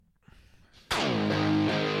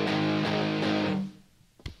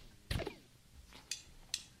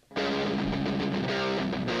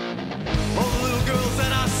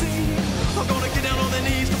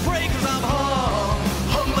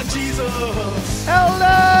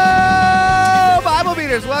Hello, Bible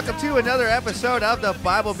Beaters. Welcome to another episode of the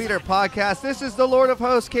Bible Beater Podcast. This is the Lord of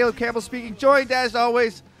Hosts, Caleb Campbell speaking, joined as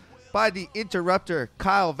always by the interrupter,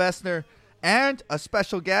 Kyle Vestner, and a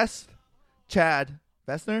special guest, Chad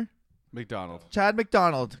Vestner? McDonald. Chad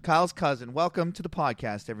McDonald, Kyle's cousin. Welcome to the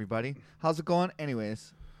podcast, everybody. How's it going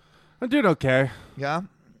anyways? I'm doing okay. Yeah?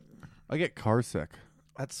 I get car sick.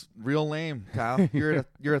 That's real lame, Kyle. You're a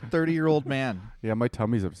 30-year-old man. Yeah, my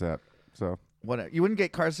tummy's upset. So What? You wouldn't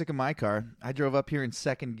get car sick in my car. I drove up here in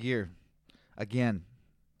second gear again.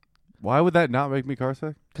 why would that not make me car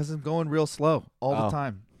sick? Because I'm going real slow all the Oh.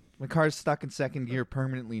 time. My car's stuck in second gear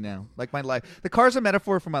permanently now. Like my life. The car's a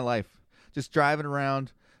metaphor for my life. Just driving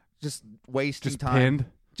around, just wasting Just time. pinned,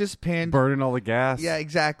 Just pinned. burning all the gas. Yeah,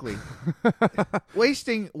 exactly.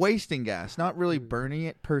 wasting gas. Not really burning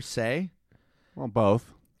it per se. Well,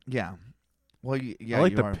 both. Yeah. Well, yeah, I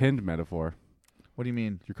like you the are. pinned metaphor. What do you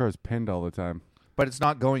mean? Your car's pinned all the time, But it's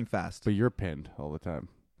not going fast. but you're pinned all the time.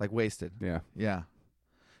 Like wasted. Yeah. Yeah.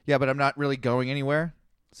 Yeah, but I'm not really going anywhere.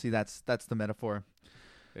 See, that's the metaphor.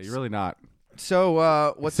 Yeah, you're really not.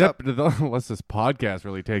 So, what's Except up? unless this podcast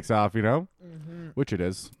really takes off, you know? Which it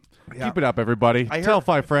is. Yeah. Keep it up, everybody. I Tell heard-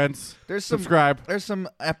 5 friends. There's some Subscribe. There's some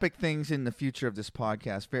epic things in the future of this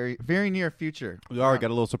podcast. Very, very near future. We already got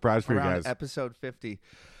a little surprise for you Around guys. episode 50.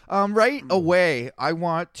 Right away, I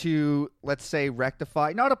want to, let's say,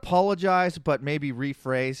 rectify, not apologize, but maybe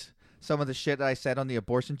rephrase some of the shit that I said on the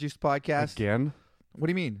Abortion Juice podcast. Again? What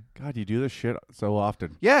do you mean? God, you do this shit so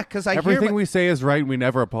often. Yeah, because I Everything hear we say is right and we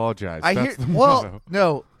never apologize. I That's hear. the Well, motto.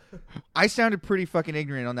 no, I sounded pretty fucking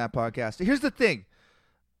ignorant on that podcast. Here's the thing.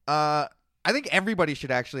 I think everybody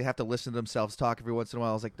should actually have to listen to themselves talk every once in a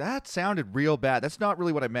while. I was like, that sounded real bad. That's not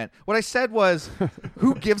really what I meant. What I said was,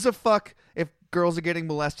 who gives a fuck if girls are getting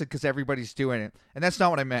molested because everybody's doing it? And that's not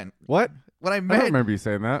what I meant. What? What I I don't meant, remember you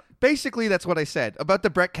saying that. basically, that's what I said about the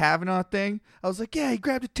Brett Kavanaugh thing. I was like, yeah, he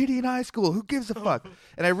grabbed a titty in high school. Who gives a fuck?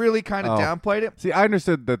 And I really kind of Oh. downplayed it. See, I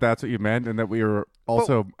understood that that's what you meant and that we were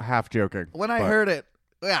also half joking. When I but- heard it,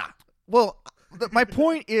 yeah. Well, my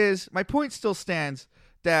point still stands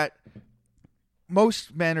that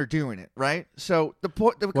most men are doing it, right? So the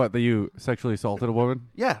point, What, that you sexually assaulted a woman?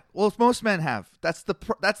 yeah. Well, most men have. That's the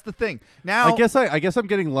thing. Now, I guess I'm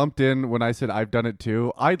getting lumped in when I said I've done it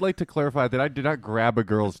too. I'd like to clarify that I did not grab a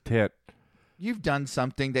girl's tit. you've done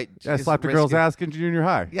something that I is slapped a girl's risky. ass in junior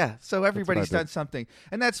high. Yeah. So everybody's did. done something,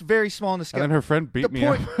 and that's very small in the And scale. then her friend beat the me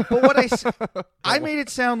point, up. but what I made it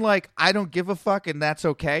sound like I don't give a fuck and that's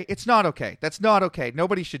okay. It's not okay. That's not okay.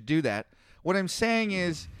 Nobody should do that. What I'm saying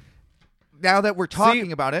is, now that we're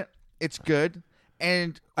talking about it, it's good.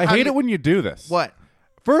 And I hate it when you do this. what?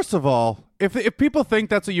 First of all, if people think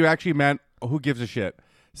that's what you actually meant, who gives a shit?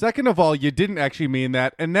 Second of all, you didn't actually mean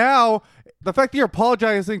that. And now, the fact that you're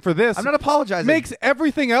apologizing for this I'm not apologizing. makes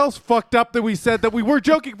everything else fucked up that we said that we were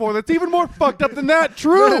joking for. That's even more fucked up than that.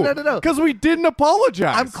 True. No. Because we didn't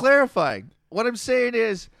apologize. I'm clarifying. What I'm saying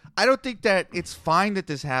is, I don't think that it's fine that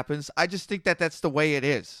this happens. I just think that that's the way it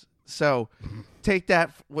is. So, take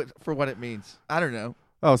that for what it means. I don't know.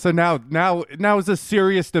 Oh, so now is a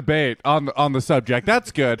serious debate on the subject.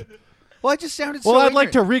 That's good. Well, I just sounded Well, so I'd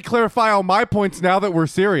like to ignorant. re-clarify all my points now that we're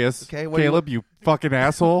serious. Okay, what do you Caleb, you fucking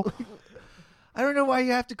asshole. I don't know why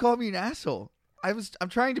you have to call me an asshole. I'm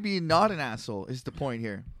trying to be not an asshole is the point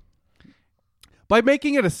here. By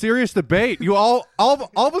making it a serious debate, you all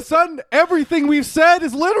of a sudden everything we've said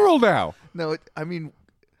is literal now. No, I mean,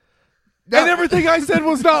 And everything I said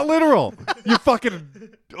was not literal. You fucking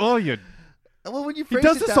you. well, when you He phrase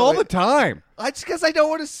does it this that all way, the time. Just because I don't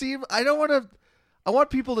want to seem, I don't want to. I want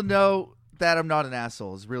people to know that I'm not an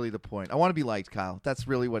asshole. Is really the point. I want to be liked, Kyle. That's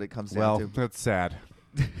really what it comes down Well, to. that's sad.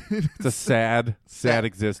 It's a sad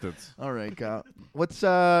existence. All right, Kyle. What's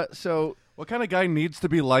so? What kind of guy needs to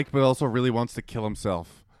be liked but also really wants to kill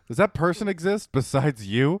himself? Does that person exist besides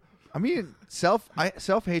you? I mean, self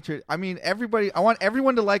hatred. I mean, everybody. I want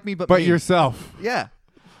everyone to like me, but But me. yourself. Yeah,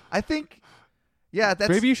 I think. Yeah, that's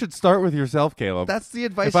Maybe you should start with yourself, Caleb. that's the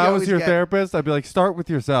advice. If you I was always your get. therapist, I'd be like, start with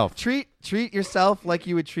yourself. treat yourself like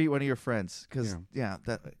you would treat one of your friends. Because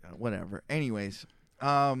that whatever. Anyways,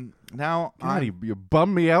 now God, you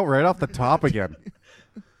bummed me out right off the top again.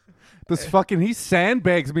 He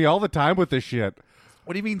sandbags me all the time with this shit.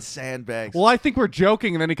 what do you mean sandbags? Well, I think we're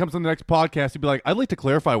joking, and then he comes on the next podcast. He'd be like, I'd like to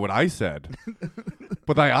clarify what I said.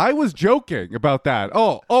 But I was joking about that.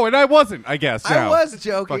 Oh, and I wasn't, I guess. I now. was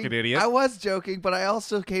joking. Fucking idiot. I was joking, but I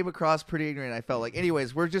also came across pretty ignorant. I felt like.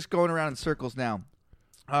 Anyways, we're just going around in circles now.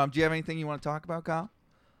 Do you have anything you want to talk about, Kyle?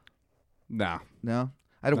 Nah. No.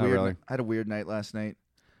 I had a Not weird. really. I had a weird night last night.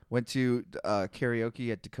 Went to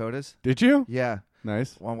karaoke at Dakota's. Did you? Yeah.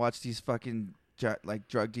 Nice. Want to watch these fucking like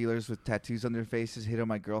drug dealers with tattoos on their faces hit on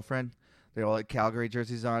my girlfriend? They all had Calgary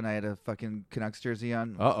jerseys on. I had a fucking Canucks jersey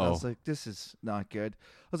on. Uh-oh. I was like, this is not good.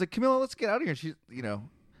 I was like, Camilla, let's get out of here. She's,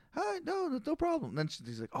 hi, no problem. And then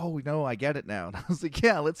she's like, oh, no, I get it now. And I was like,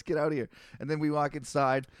 yeah, let's get out of here. And then we walk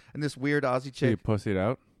inside, and this weird Aussie So you chick. pussied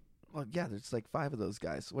out? Well, yeah, there's like 5 of those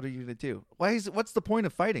guys. What are you gonna do? What's the point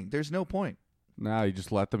of fighting? There's no point. No, you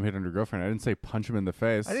just let them hit on your girlfriend. I didn't say punch him in the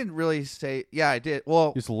face. I didn't really say. Yeah, I did. Well,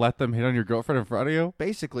 You just let them hit on your girlfriend in front of you?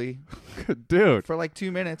 basically Dude. for like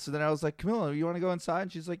 2 minutes, and then I was like, Camilla, you want to go inside?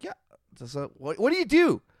 And she's like, yeah. So what do you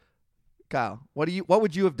do, Kyle? What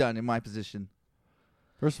would you have done in my position?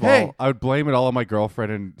 First of Hey. all, I would blame it all on my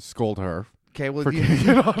girlfriend and scold her. Okay, well, For getting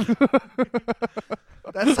it on.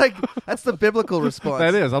 that's the biblical response.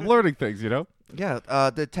 That is. I'm learning things, you know? Yeah.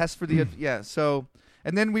 The test for the yeah. So,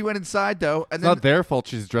 and then we went inside though, and It's then not their fault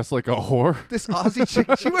she's dressed like a whore. this Aussie chick,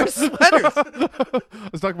 she wears sweaters.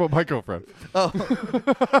 Let's talk about my girlfriend. Oh.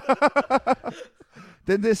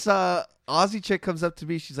 Then this Aussie chick comes up to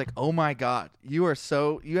me. She's like, "Oh my god, you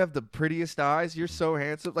have the prettiest eyes. You're so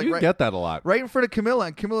handsome." Like You get that a lot. right in front of Camilla,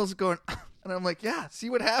 and Camilla's going, and I'm like, "Yeah, see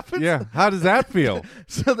what happens." Yeah. How does that feel?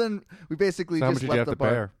 So then we basically So how much just did you left have the to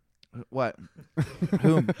pay bar. her? What?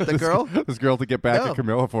 Whom? The girl? This girl to get back No. at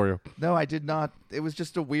Camilla for you. No, I did not. It was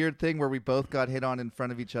just a weird thing where we both got hit on in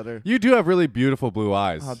front of each other. You do have really beautiful blue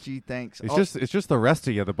eyes. Oh, gee, thanks. It's just the rest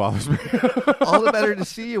of you that bothers me. All the better to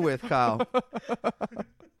see you with, Kyle.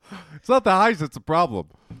 It's not the eyes that's the problem.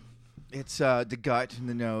 It's the gut and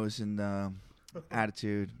the nose and the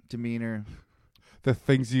attitude, demeanor. The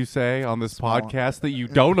things you say on this Small. podcast that you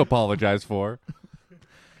don't apologize for.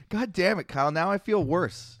 God damn it, Kyle. Now I feel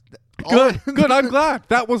worse. Good. Good. I'm glad.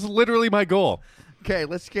 That was literally my goal. Okay,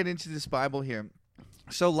 let's get into this Bible here.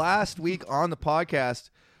 So last week on the podcast,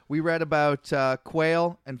 we read about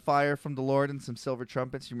quail and fire from the Lord and some silver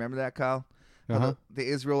trumpets. You remember that, Kyle? How Uh-huh. the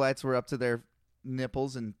Israelites were up to their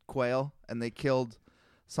nipples in quail, and they killed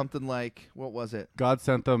something like, what was it? God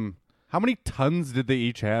sent them. How many tons did they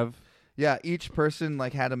each have? Yeah, each person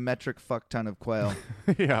like had a metric fuck ton of quail.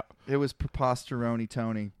 Yeah. It was preposterone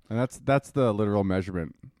Tony. And that's the literal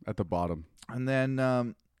measurement at the bottom. And then,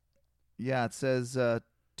 it says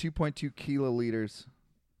 2.2 kiloliters,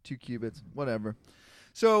 2 cubits, whatever.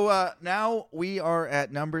 So now we are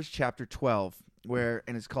at Numbers chapter 12,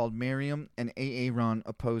 and it's called Miriam and Aaron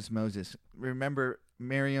oppose Moses. Remember,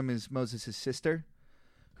 Miriam is Moses' sister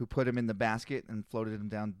who put him in the basket and floated him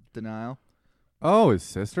down the Nile. Oh, his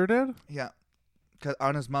sister did? Yeah, 'cause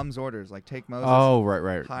on his mom's orders, like take Moses, Oh,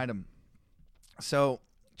 right. hide him. So,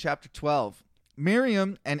 chapter 12,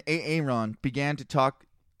 Miriam and Aaron began to talk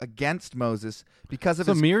against Moses because of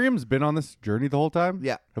So his... Miriam's been on this journey the whole time?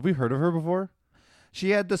 Yeah. Have we heard of her before? She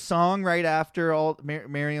had the song right after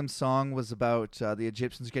Miriam's song was about the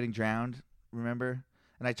Egyptians getting drowned, remember?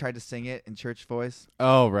 And I tried to sing it in church voice.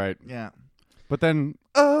 Oh, right. Yeah. But then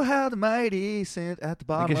Oh, how the mighty sit at the I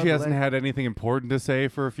bottom guess of she the hasn't lake. had anything important to say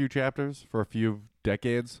for a few chapters, for a few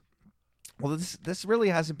decades. Well, this really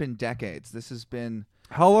hasn't been decades. This has been...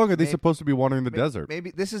 How long are they Maybe- supposed to be wandering the desert?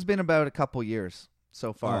 Maybe this has been about a couple years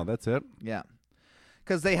so far. Oh, that's it? Yeah.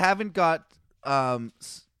 Because they haven't got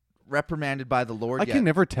reprimanded by the Lord I yet. can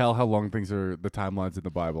never tell how long things are, the timelines in the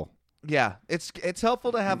Bible. Yeah, it's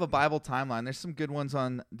helpful to have a Bible timeline. There's some good ones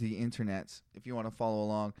on the internet if you want to follow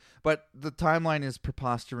along. But the timeline is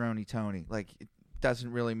preposterone Tony. Like, it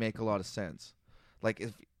doesn't really make a lot of sense. Like,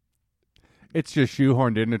 if It's just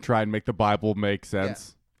shoehorned in to try and make the Bible make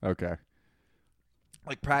sense. Okay.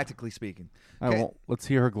 practically speaking. All right, Okay. well, let's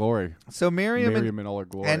hear her glory. So Miriam in all her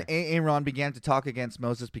glory. and Aaron began to talk against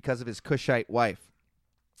Moses because of his Cushite wife,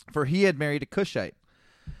 for he had married a Cushite.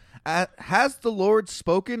 Has the Lord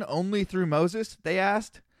spoken only through Moses? They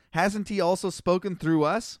asked. Hasn't he also spoken through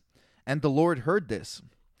us? And the Lord heard this.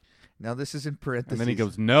 Now this is in parentheses. And then he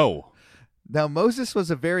goes, no. Now Moses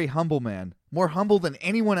was a very humble man, more humble than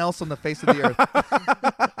anyone else on the face of the earth.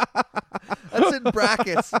 That's in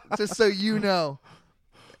brackets, just so you know.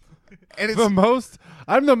 And it's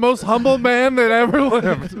I'm the most humble man that ever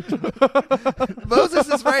lived. Moses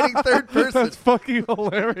is writing third person. That's fucking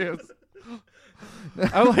hilarious.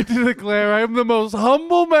 I like to declare I am the most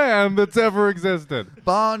humble man that's ever existed.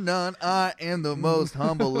 Bar none, I am the most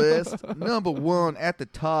humble list. Number one at the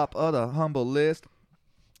top of the humble list.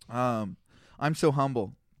 I'm so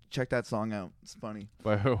humble. Check that song out. It's funny.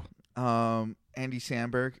 By who? Andy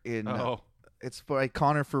Samberg in Oh. it's by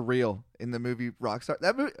Connor for Real in the movie Rockstar.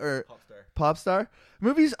 That movie or Popstar.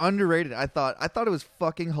 Movie's underrated. I thought it was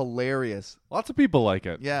fucking hilarious. Lots of people like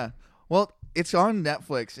it. Yeah. Well, It's on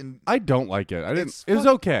Netflix, and I don't like it. I didn't. It's It was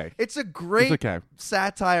fuck- okay. it's a great okay.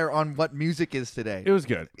 satire on what music is today. It was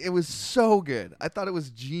good. It was so good. I thought it was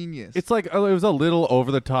genius. It's like it was a little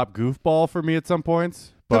over the top goofball for me at some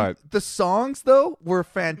points, but the songs though were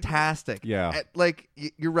fantastic. Yeah. Like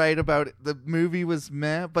you're right about it. The movie was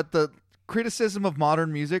meh, but the criticism of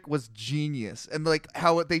modern music was genius, and like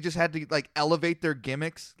how they just had to like elevate their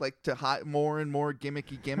gimmicks, like to more and more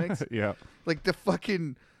gimmicky gimmicks. yeah. Like the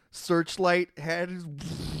fucking Searchlight head is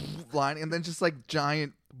line, and then just like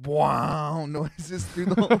giant wow noises through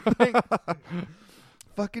the whole thing.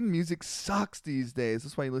 Fucking music sucks these days.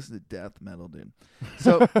 That's why you listen to death metal, dude.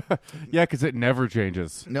 So Yeah, because it never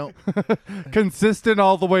changes. no, Consistent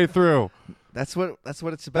all the way through. that's what it's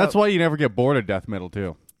about. That's why you never get bored of death metal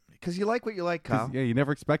too. Because you like what you like, 'Cause, Kyle. yeah, you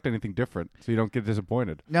never expect anything different, so you don't get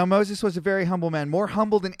disappointed. Now Moses was a very humble man, more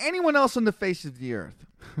humble than anyone else on the face of the earth.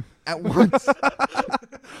 At once,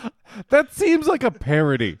 That seems like a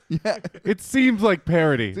parody. yeah. It seems like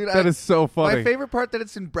parody. Dude, That is so funny. My favorite part that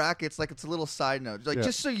it's in brackets, like it's a little side note. Like Yeah.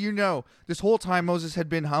 just so you know, this whole time Moses had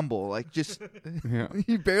been humble. Like just Yeah.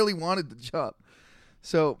 he barely wanted the job.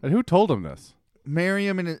 So And who told him this?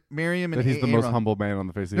 Miriam and That he's the most Aaron. humble man on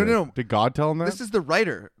the face of No, the no, earth. no. Did God tell him that? This is the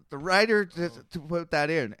writer. The writer to put that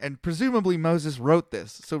in, and presumably Moses wrote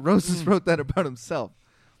this. So Moses wrote that about himself.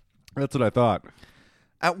 That's what I thought.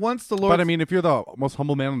 At once the Lord. But I mean, if you're the most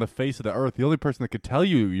humble man on the face of the earth, the only person that could tell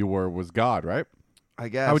you were was God, right? I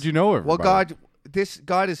guess. How would you know Well, everybody?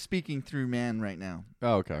 God is speaking through man right now,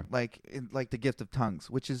 Oh, okay. like the gift of tongues,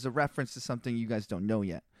 which is a reference to something you guys don't know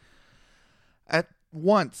yet. At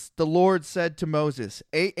once the Lord said to Moses,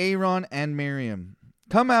 Aaron and Miriam,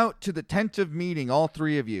 come out to the tent of meeting, all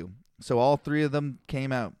three of you. So all three of them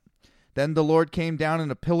came out. Then the Lord came down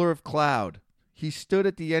in a pillar of cloud. He stood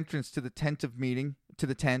at the entrance to the tent of meeting, to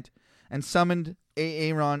the tent, and summoned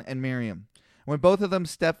Aaron and Miriam. When both of them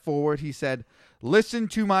stepped forward, he said, listen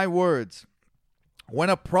to my words. When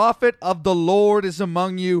a prophet of the Lord is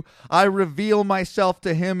among you, I reveal myself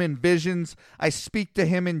to him in visions. I speak to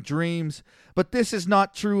him in dreams. But this is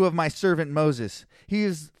not true of my servant Moses. He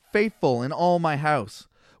is faithful in all my house.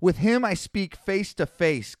 With him I speak face to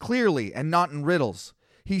face, clearly, and not in riddles.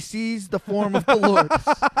 He sees the form of the Lord.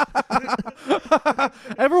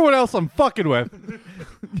 Everyone else I'm fucking with.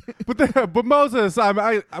 But Moses,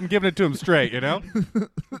 I'm giving it to him straight, you know?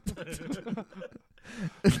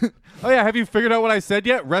 Oh, yeah, have you figured out what I said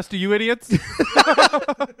yet? Rest of you idiots?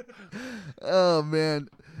 Oh, man.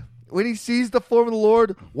 When he sees the form of the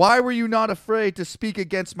Lord, why were you not afraid to speak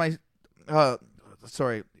against my...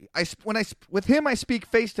 With him I speak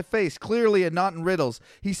face to face, clearly and not in riddles.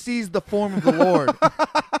 He sees the form of the Lord.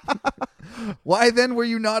 Why then were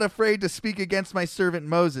you not afraid to speak against my servant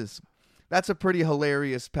Moses? That's a pretty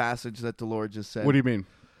hilarious passage that the Lord just said. What do you mean?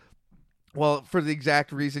 Well, for the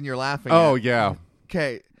exact reason you're laughing Oh, at. yeah.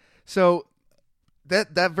 Okay, so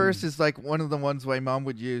that verse is like one of the ones my mom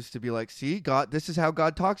would use to be like, see, God, this is how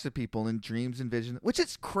God talks to people in dreams and visions, which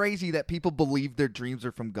is crazy that people believe their dreams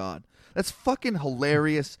are from God. That's fucking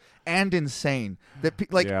hilarious and insane. That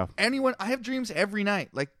Yeah. anyone, I have dreams every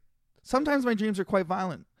night. Like sometimes my dreams are quite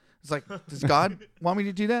violent. It's like, does God want me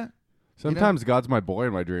to do that? Sometimes God's my boy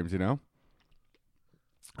in my dreams, you know?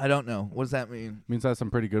 I don't know. What does that mean? Means I have some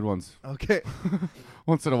pretty good ones. Okay.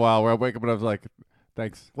 Once in a while where I wake up and I was like,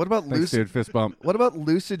 thanks. What about Thanks, lucid? dude. Fist bump. What about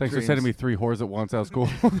lucid Thanks dreams? for sending me 3 whores at once. That was cool.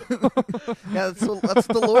 Yeah, that's what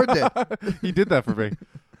the Lord did. He did that for me.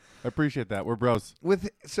 I appreciate that. We're bros.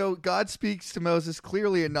 So God speaks to Moses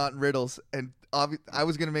clearly and not in riddles, and I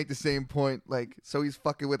was gonna make the same point. Like, so he's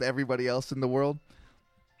fucking with everybody else in the world.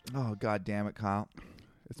 Oh, God damn it, Kyle.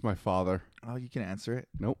 It's my father. Oh, you can answer it.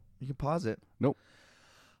 Nope. You can pause it. Nope.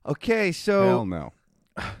 Okay, Hell no.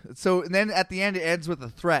 so and then at the end it ends with a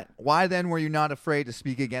threat. Why then were you not afraid to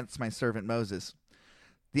speak against my servant Moses?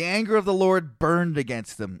 The anger of the Lord burned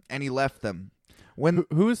against them, and he left them. When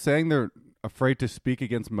Who is saying they're afraid to speak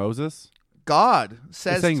against Moses? God They're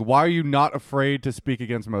says, saying, why are you not afraid to speak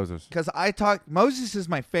against Moses? because Moses is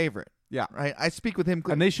my favorite. Yeah. Right? I speak with him.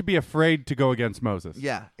 And they should be afraid to go against Moses.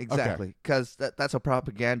 Yeah, exactly. Because that's how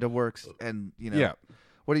propaganda works. And, Yeah.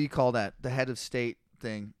 what do you call that? The head of state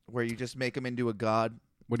thing, where you just make him into a god.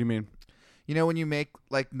 What do you mean? You know, when you make,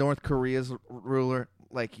 like, North Korea's ruler,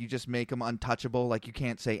 like, you just make him untouchable. Like, you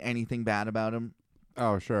can't say anything bad about him.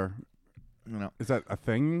 Oh, sure. You know? Is that a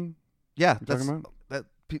thing Yeah, you're talking about?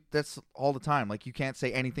 that's all the time. Like, you can't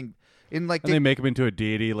say anything. In, like, And they make him into a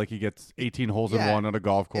deity, like he gets 18 holes in Yeah. one on a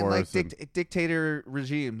golf in, like, course. and dictator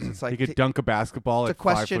regimes, it's like he could dunk a basketball to at 5'4".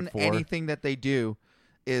 question anything that they do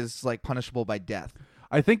is, like, punishable by death.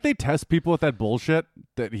 I think they test people with that bullshit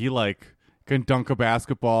that he, like, can dunk a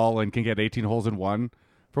basketball and can get 18 holes in one,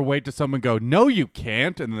 for wait to someone go, no, you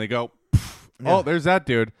can't, and then they go, Yeah. oh, there's that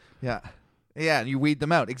dude. Yeah. Yeah, and you weed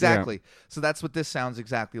them out. Exactly. So that's what this sounds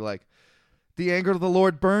exactly like. The anger of the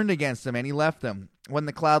Lord burned against them, and he left them. When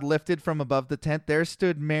the cloud lifted from above the tent, there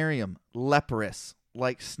stood Miriam, leprous,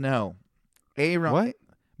 like snow. Aaron, What?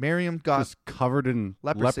 Miriam got... Just covered in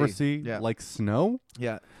Leprosy. Yeah. like snow.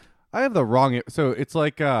 Yeah. I have the wrong. So it's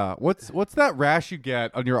like what's that rash you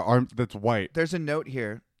get on your arm that's white? There's a note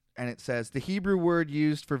here, and it says, the Hebrew word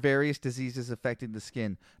used for various diseases affecting the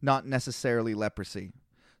skin, not necessarily leprosy.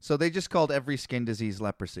 So they just called every skin disease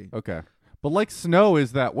leprosy. Okay, but like snow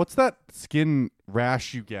is that? What's that skin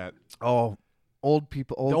rash you get? Oh, old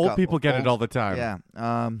people. Old people get it all the time.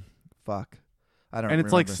 Yeah. Fuck. I don't. And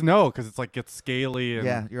it's like snow because it's like gets scaly. And,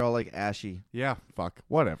 yeah, you're all like ashy. Yeah. Fuck.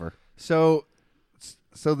 Whatever. So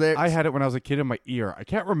there. I had it when I was a kid in my ear. I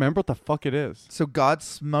can't remember what the fuck it is. So God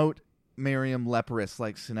smote Miriam leprous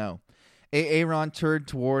like snow. Aaron turned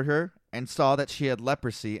toward her and saw that she had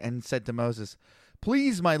leprosy and said to Moses,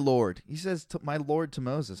 "Please, my Lord." He says, "My Lord" to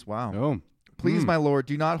Moses. Wow. Oh. Please, my Lord,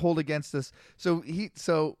 do not hold against us. So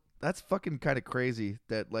that's fucking kind of crazy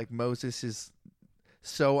that like Moses is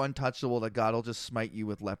so untouchable that God will just smite you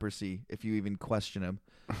with leprosy if you even question him.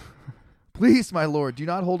 Please, my Lord, do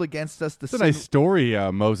not hold against us the It's a sin. nice story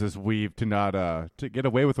Moses weaved to not to get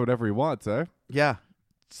away with whatever he wants, eh? Yeah.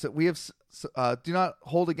 So we have do not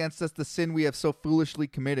hold against us the sin we have so foolishly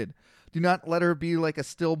committed. Do not let her be like a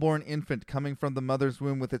stillborn infant coming from the mother's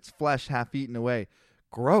womb with its flesh half eaten away.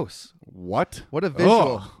 Gross. What? What a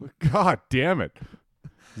visual. Oh, God damn it.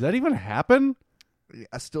 Does that even happen?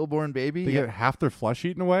 A stillborn baby? They get half their flesh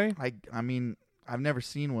eaten away? I mean, I've never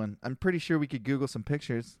seen one. I'm pretty sure we could Google some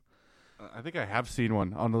pictures. I think I have seen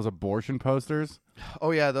one on those abortion posters.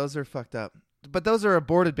 Oh, yeah, those are fucked up. But those are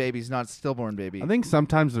aborted babies, not stillborn baby. I think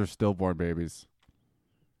sometimes they're stillborn babies.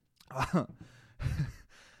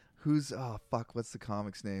 What's the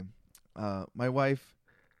comic's name? My wife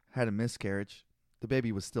had a miscarriage. The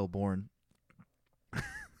baby was stillborn.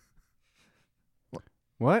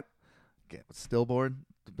 What? Okay, stillborn?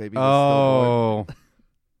 The baby was stillborn. Oh.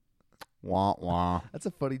 Wah, wah. That's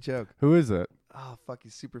a funny joke. Who is it? Oh, fuck,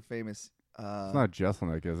 he's super famous. It's not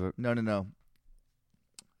Jesselnick, is it? No.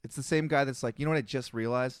 It's the same guy that's like, you know what I just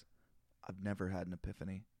realized? I've never had an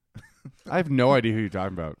epiphany. I have no idea who you're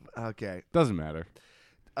talking about. Okay. Doesn't matter.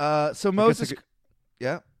 So Moses...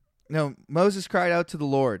 Yeah? No, Moses cried out to the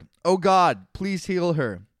Lord, "Oh God, please heal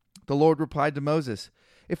her." The Lord replied to Moses,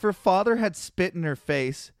 "If her father had spit in her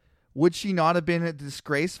face, would she not have been a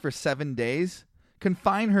disgrace for 7 days?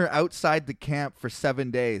 Confine her outside the camp for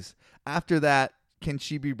 7 days. After that, she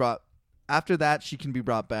can be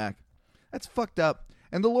brought back." That's fucked up.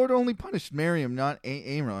 And the Lord only punished Miriam, not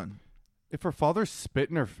Aaron. If her father spit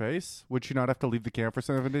in her face, would she not have to leave the camp for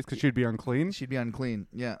 7 days because she'd be unclean? She'd be unclean.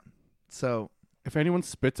 Yeah. So, If anyone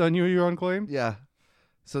spits on you, you're unclean? yeah.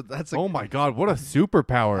 So that's Oh my God, what a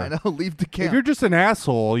superpower. I know, leave the camp. If you're just an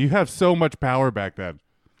asshole, you have so much power back then.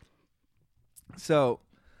 So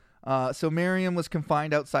Miriam was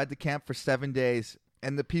confined outside the camp for 7 days,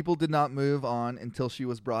 and the people did not move on until she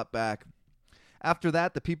was brought back. After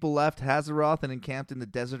that, the people left Hazeroth and encamped in the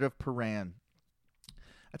desert of Paran.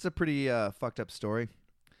 That's a pretty fucked up story.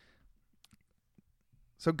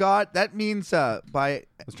 So God, that means by I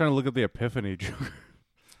was trying to look at the Epiphany joke.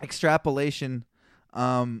 extrapolation,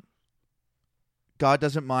 God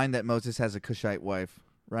doesn't mind that Moses has a Cushite wife,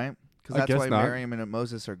 right? Because I that's guess why not. Miriam and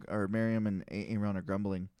Moses or Miriam and Aaron are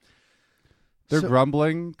grumbling. They're So-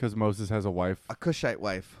 grumbling because Moses has a wife. A Cushite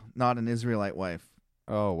wife, not an Israelite wife.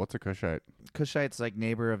 Oh, what's a Cushite? Cushite's like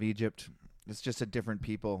neighbor of Egypt. It's just a different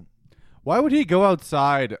people. Why would he go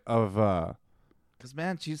outside of... Because,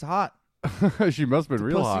 man, she's hot. she must have been The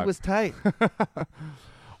real pussy hot. was tight.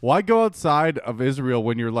 Why go outside of Israel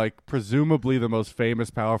when you're like presumably the most famous,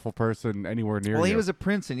 powerful person anywhere near Well, you? he was a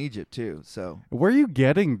prince in Egypt, too. So, Where are you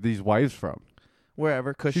getting these wives from?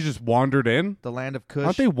 wherever. Cush, She just wandered in? the land of Cush.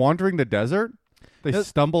 Aren't they wandering the desert? They No,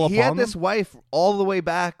 stumble He upon had this them? wife all the way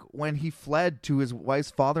back when he fled to his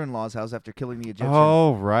wife's father-in-law's house after killing the Egyptian.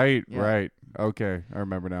 Oh, right, Yeah. right. Okay, I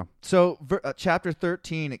remember now. So, chapter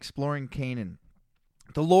 13, exploring Canaan.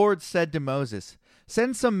 The Lord said to Moses,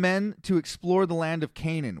 "Send some men to explore the land of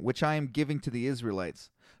Canaan, which I am giving to the Israelites.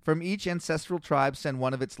 From each ancestral tribe send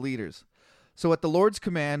one of its leaders." So at the Lord's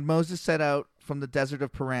command, Moses set out from the desert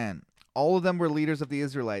of Paran. All of them were leaders of the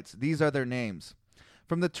Israelites. These are their names.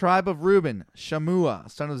 From the tribe of Reuben,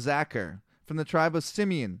 Shammua, son of Zachar. From the tribe of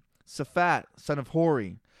Simeon, Saphat, son of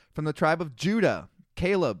Hori. From the tribe of Judah,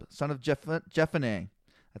 Caleb, son of Jephunneh.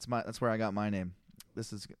 That's where I got my name.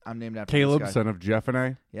 I'm named after Caleb, this guy. son of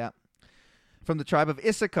Jephunneh. Yeah. From the tribe of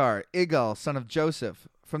Issachar, Igal, son of Joseph.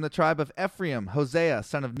 From the tribe of Ephraim, Hosea,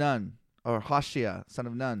 son of Nun, or Hoshea, son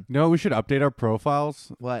of Nun. No, we should update our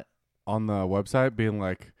profiles What? on the website, being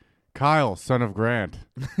like Kyle, son of Grant.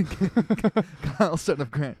 Kyle, son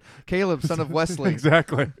of Grant. Caleb, son of Wesley.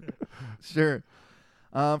 Exactly. Sure.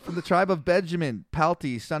 From the tribe of Benjamin,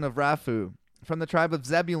 Palti, son of Raphu. From the tribe of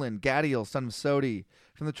Zebulun, Gadiel, son of Sodi.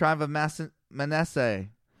 From the tribe of Manasseh.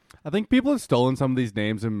 I think people have stolen some of these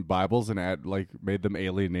names in Bibles and made them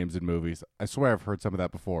alien names in movies. I swear I've heard some of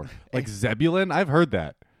that before. Like Zebulun, I've heard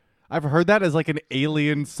that. I've heard that as like an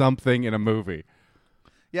alien something in a movie.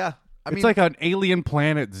 Yeah. It's like an alien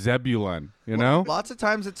planet, Zebulun, you know? Lots of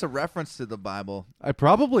times it's a reference to the Bible.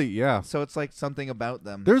 Yeah. So it's like something about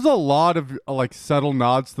them. There's a lot of like subtle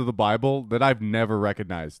nods to the Bible that I've never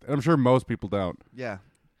recognized. And I'm sure most people don't. Yeah.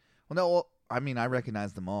 Well, I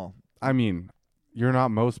recognize them all. I mean, you're not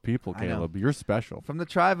most people, I know. Caleb. You're special. From the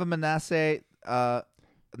tribe of Manasseh, and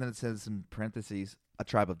then it says in parentheses, a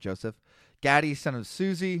tribe of Joseph. Gadi, son of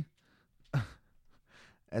Susi.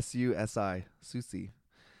 S-U-S-I. Susi.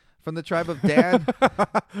 From the tribe of Dan.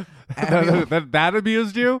 that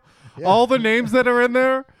amused you? Yeah. All the names that are in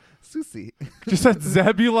there? Susi. Just said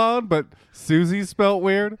Zebulon, but Susie spelt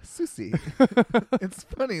weird. Susi. It's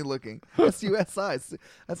funny looking. S-U-S-I.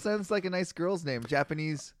 That sounds like a nice girl's name.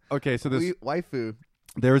 Japanese Okay, so this waifu.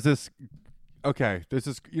 there's this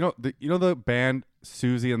you know the band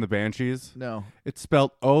Susie and the Banshees? No. It's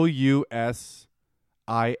spelled Ousixxe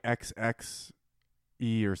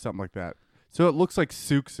or something like that. So it looks like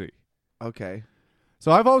Suxi. Okay.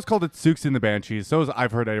 So I've always called it Suxi and the Banshees. So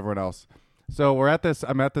I've heard everyone else. So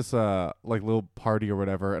I'm at this like little party or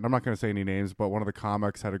whatever, and I'm not going to say any names, but one of the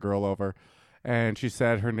comics had a girl over, and she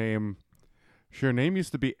said her name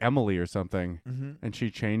used to be Emily or something, and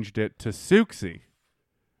she changed it to Suxi.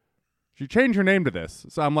 She changed her name to this.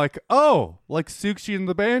 So I'm like, oh, like Suxi and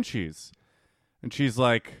the Banshees. And she's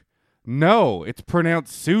like, no, it's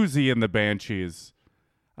pronounced Susie and the Banshees.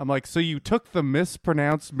 I'm like, so you took the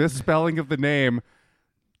misspelling of the name,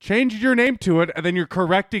 changed your name to it, and then you're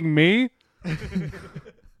correcting me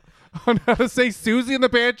on how to say Susie and the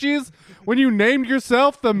Banshees when you named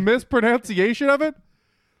yourself the mispronunciation of it?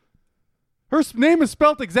 Her name is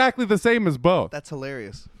spelt exactly the same as both. That's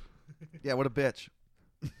hilarious. Yeah, what a bitch.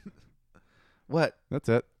 What? That's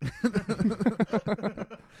it.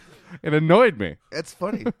 It annoyed me. It's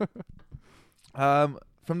funny.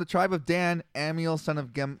 From the tribe of Dan, Amiel, son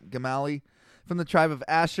of Gamali. From the tribe of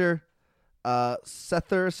Asher,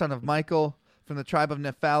 Sether, son of Michael. From the tribe of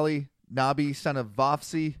Nephtali, Nabi, son of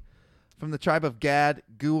Vophsi. From the tribe of Gad,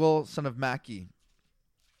 Guel, son of Maki.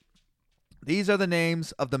 These are the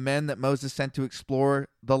names of the men that Moses sent to explore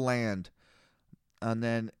the land. And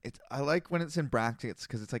then I like when it's in brackets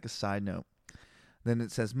because it's like a side note. Then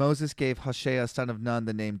it says, Moses gave Hoshea, son of Nun,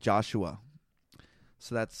 the name Joshua.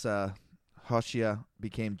 So that's Hoshea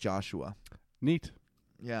became Joshua. Neat.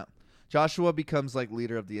 Yeah. Joshua becomes like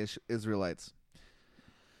leader of the Israelites.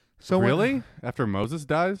 So really? After Moses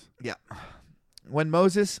dies? Yeah. When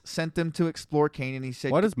Moses sent them to explore Canaan, he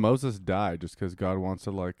said... Why does Moses die? Just because God wants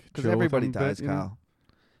to like Because chill everybody with him a dies, bit, you know? Kyle.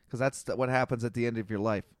 Because that's what happens at the end of your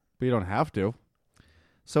life. But you don't have to.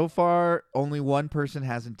 So far, only one person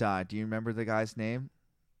hasn't died. Do you remember the guy's name?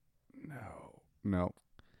 No.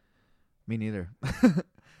 Me neither.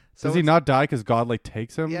 Does he not die because God like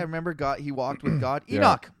takes him? Yeah, remember God? He walked with God.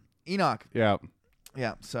 Yeah. Enoch. Yeah.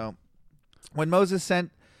 Yeah. So when Moses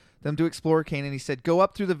sent them to explore Canaan, he said, "Go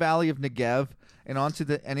up through the valley of Negev and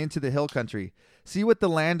into the hill country. See what the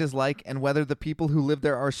land is like, and whether the people who live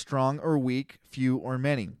there are strong or weak, few or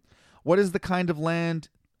many. What kind of land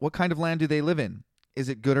do they live in? Is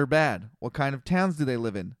it good or bad? What kind of towns do they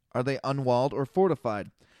live in? Are they unwalled or fortified?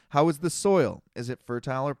 How is the soil? Is it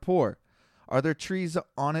fertile or poor? Are there trees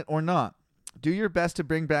on it or not? Do your best to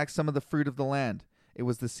bring back some of the fruit of the land." It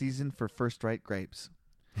was the season for first-rate grapes.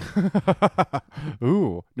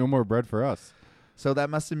 Ooh, no more bread for us. So that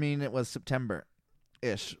must have mean it was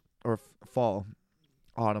September-ish or fall,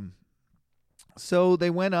 autumn. So they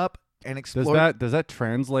went up and explored. Does that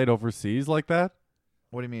translate overseas like that?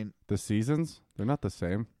 What do you mean? The seasons? They're not the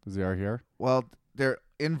same as they are here. Well, they're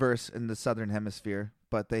inverse in the southern hemisphere,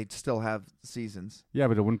 but they still have seasons. Yeah,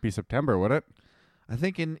 but it wouldn't be September, would it? I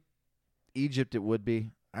think in Egypt it would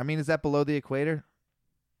be. I mean, is that below the equator?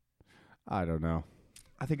 I don't know.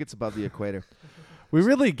 I think it's above the equator. We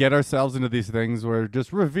really get ourselves into these things. We're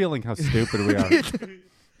just revealing how stupid we are.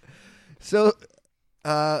 So,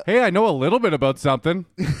 hey, I know a little bit about something.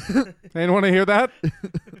 Anyone want to hear that?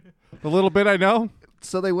 The little bit I know?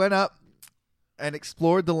 So they went up and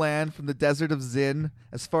explored the land from the desert of Zin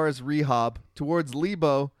as far as Rehob towards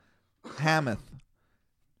Lebo, Hamath.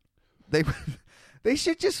 They they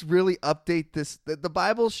should just really update this. The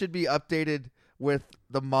Bible should be updated with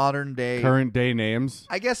the modern day. Current day names.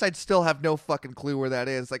 I guess I'd still have no fucking clue where that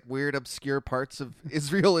is. Like weird, obscure parts of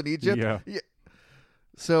Israel and Egypt. Yeah.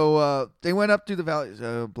 So they went up through the valleys,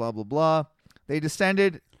 blah, blah, blah. They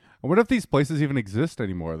descended. I wonder if these places even exist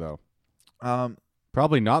anymore, though.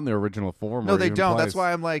 Probably not in their original form. No, or they even don't. place. That's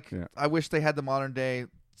why I'm like, Yeah. I wish they had the modern day.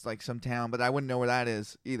 It's like some town, but I wouldn't know where that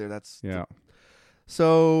is either. Yeah.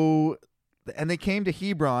 So, and they came to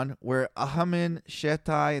Hebron, where Ahaman,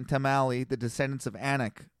 Shetai, and Tamali, the descendants of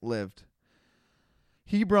Anak, lived.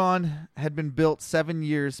 Hebron had been built 7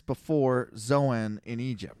 years before Zoan in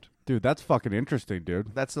Egypt. Dude, that's fucking interesting,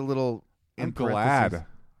 dude. That's a little. I'm in parentheses.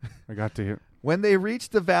 glad I got to hear. When they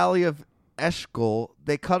reached the valley of Eshcol,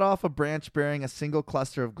 they cut off a branch bearing a single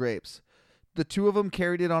cluster of grapes. The two of them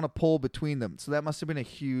carried it on a pole between them. So that must have been a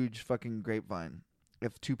huge fucking grapevine.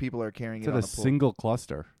 If two people are carrying Is it it on a a pole. single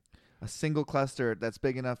cluster? A single cluster that's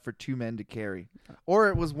big enough for two men to carry. Or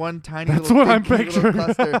it was one tiny That's little, what I'm big, cute little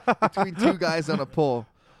picturing. cluster between two guys on a pole.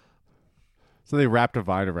 So they wrapped a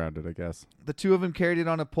vine around it, I guess. The two of them carried it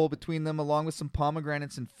on a pole between them along with some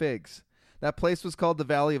pomegranates and figs. That place was called the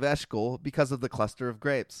Valley of Eshcol because of the cluster of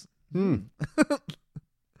grapes. The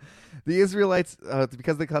Israelites,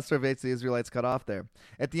 because of the cluster of grapes, the Israelites cut off there.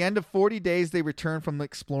 At the end of 40 days, they returned from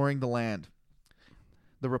exploring the land.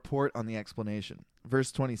 The report on the explanation.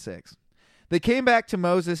 Verse 26. They came back to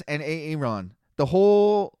Moses and Aaron, the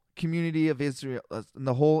whole community of Israel,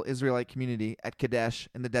 the whole Israelite community at Kadesh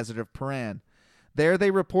in the desert of Paran. There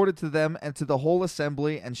they reported to them and to the whole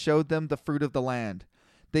assembly and showed them the fruit of the land.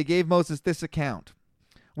 They gave Moses this account.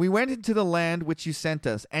 We went into the land which you sent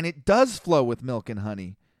us, and it does flow with milk and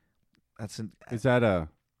honey. That's a Is that a...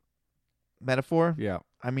 metaphor? Yeah.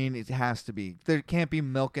 I mean, it has to be. There can't be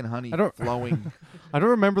milk and honey I don't- flowing. I don't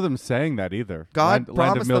remember them saying that either. God land of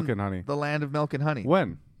promised milk them and honey. the land of milk and honey.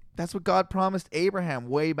 When? That's what God promised Abraham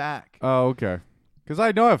way back. Oh, okay. Because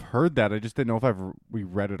I know I've heard that. I just didn't know if we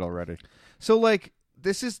read it already. So, like,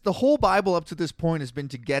 this is the whole Bible up to this point has been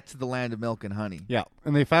to get to the land of milk and honey. Yeah.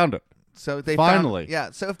 And they found it. So they Finally.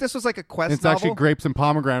 yeah. So if this was like a quest It's novel, actually grapes and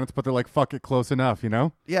pomegranates, but they're like, fuck it, close enough, you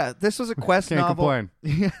know? yeah, this was a quest Can't novel. complain.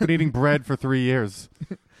 Yeah. Been eating bread for 3 years.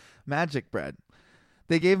 Magic bread.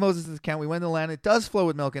 They gave Moses this account. We went in the land. It does flow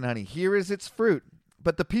with milk and honey. Here is its fruit.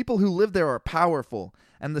 But the people who live there are powerful,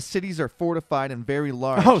 and the cities are fortified and very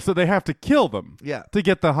large. Oh, so they have to kill them Yeah. to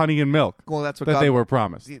get the honey and milk Well, that's what that God, they were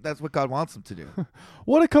promised. That's what God wants them to do.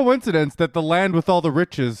 What a coincidence that the land with all the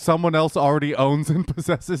riches someone else already owns and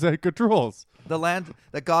possesses and controls. The land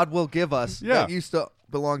that God will give us Yeah. that used to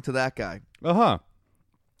belong to that guy. Uh-huh.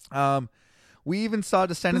 We even saw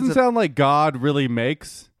descendants Doesn't of sound like God really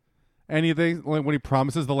makes anything. Like when he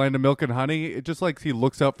promises the land of milk and honey, it just like he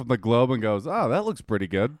looks out from the globe and goes, oh, that looks pretty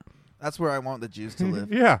good. That's where I want the Jews to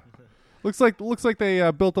live. Yeah. Looks like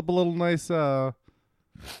they built up a little nice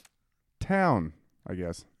town, I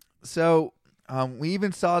guess. So we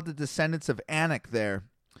even saw the descendants of Anak there.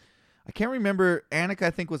 I can't remember. Anak, I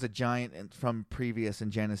think, was a giant from previous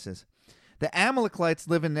in Genesis. The Amalekites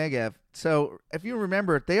live in Negev. So if you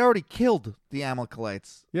remember, they already killed the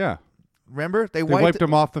Amalekites. Yeah. Remember? They wiped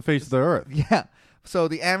them off the face of the earth. Yeah. So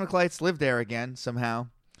the Amalekites live there again somehow.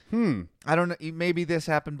 I don't know. Maybe this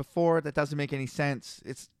happened before. That doesn't make any sense.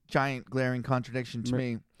 It's giant glaring contradiction to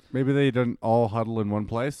me. Maybe they didn't all huddle in one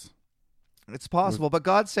place. It's possible, but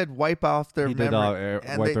God said wipe off their He memory.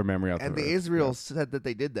 did wipe their memory out. And the the earth. Israel said that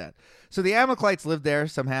they did that. So the Amalekites lived there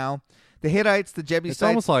somehow. The Hittites, the Jebusites. It's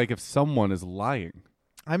almost like if someone is lying.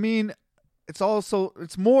 I mean,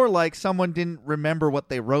 it's more like someone didn't remember what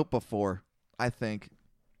they wrote before, I think.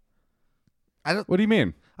 What do you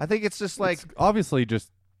mean? I think it's just like, It's obviously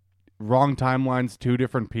just wrong timelines, two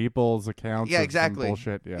different people's accounts. yeah, of some exactly.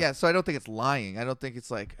 bullshit. Yeah. So I don't think it's lying. I don't think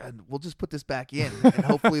it's like, we'll just put this back in and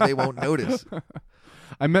hopefully they won't notice.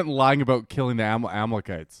 I meant lying about killing the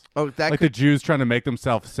Amalekites. Oh, that Like could the Jews trying to make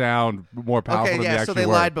themselves sound more powerful okay, than they yeah, actually so they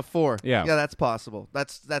were. lied before. Yeah. Yeah, that's possible.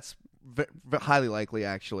 That's highly likely,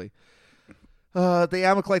 actually. The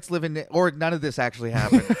Amalekites live in, or none of this actually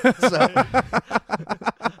happened. So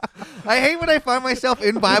I hate when I find myself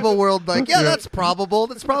in Bible world like, yeah, that's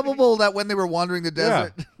probable. It's probable that when they were wandering the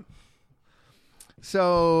desert.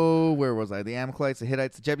 So where was I? The Amalekites, the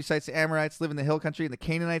Hittites, the Jebusites, the Amorites live in the hill country, and the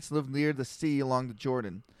Canaanites live near the sea along the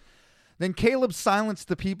Jordan. Then Caleb silenced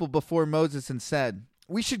the people before Moses and said,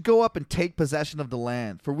 we should go up and take possession of the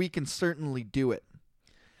land, for we can certainly do it.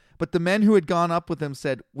 But the men who had gone up with him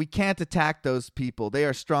said, we can't attack those people. They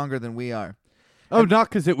are stronger than we are. Oh, not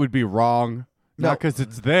because it would be wrong No. Not because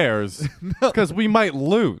it's theirs. Because we might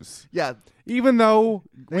lose. Yeah. Even though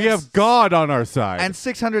we It's- have God on our side. And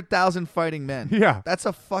 600,000 fighting men. Yeah. That's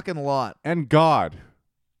a fucking lot. And God,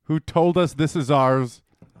 who told us this is ours.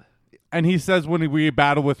 And he says when we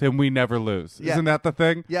battle with him, we never lose. Yeah. Isn't that the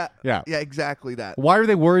thing? Yeah. Yeah. Yeah, exactly that. Why are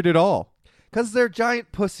they worried at all? Because they're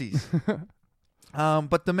giant pussies.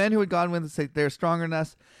 But the men who had gone with us, they're stronger than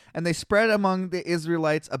us, and they spread among the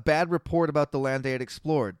Israelites a bad report about the land they had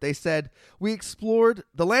explored. They said, the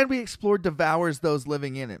land we explored devours those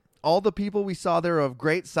living in it. All the people we saw there are of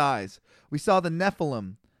great size. We saw the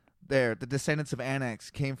Nephilim there. The descendants of Anak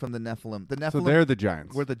came from the Nephilim. The Nephilim So they're the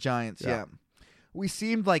giants. were the giants, Yeah. yeah. We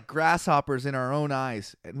seemed like grasshoppers in our own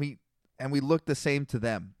eyes, and we looked the same to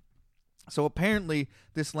them. So apparently,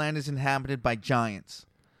 this land is inhabited by giants,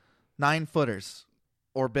 9-footers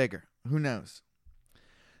or bigger. Who knows?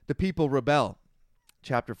 The people rebel.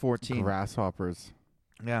 Chapter 14. Grasshoppers.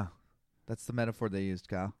 Yeah, that's the metaphor they used,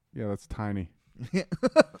 Kyle. Yeah, that's tiny.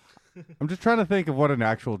 I'm just trying to think of what an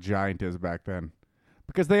actual giant is back then.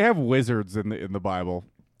 Because they have wizards in the Bible.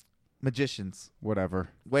 Magicians, Whatever.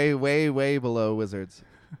 way, way, way below wizards.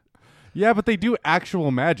 Yeah, but they do actual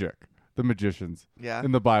magic, the magicians, Yeah.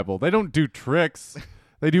 in the Bible. They don't do tricks.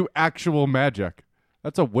 They do actual magic.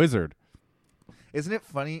 That's a wizard. Isn't it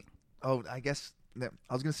funny? Oh, I guess I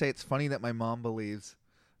was gonna say it's funny that my mom believes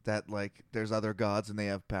that like there's other gods and they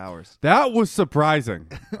have powers. That was surprising.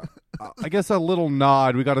 I guess a little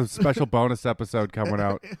nod. We got a special bonus episode coming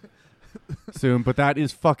out soon, but that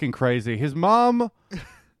is fucking crazy. His mom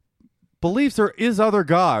believes there is other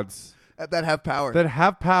gods That have power. that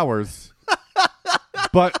have powers,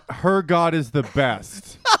 but her god is the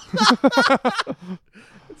best.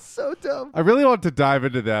 It's so dumb. I really wanted to dive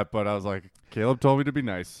into that, but I was like, Caleb told me to be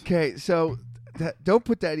nice. Okay, so don't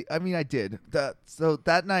put that. I mean, I did. So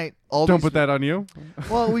that night, Don't put that on you.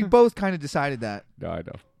 Well, we both kind of decided that. No, I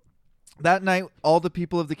know. That night, all the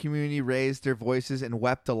people of the community raised their voices and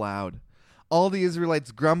wept aloud. All the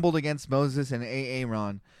Israelites grumbled against Moses and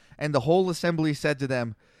Aaron, and the whole assembly said to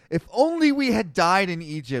them, "If only we had died in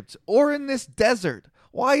Egypt or in this desert.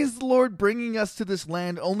 Why is the Lord bringing us to this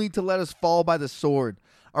land only to let us fall by the sword?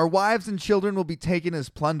 Our wives and children will be taken as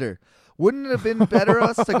plunder. Wouldn't it have been better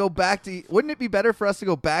Wouldn't it be better for us to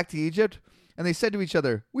go back to Egypt?" And they said to each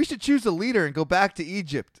other, "We should choose a leader and go back to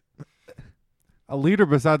Egypt." A leader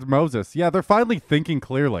besides Moses. Yeah, they're finally thinking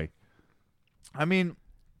clearly. I mean,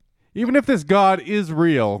 Even if this God is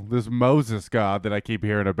real, this Moses God that I keep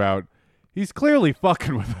hearing about, he's clearly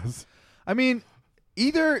fucking with us.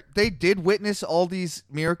 Either they did witness all these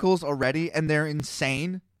miracles already and they're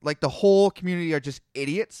insane, like the whole community are just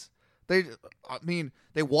idiots. They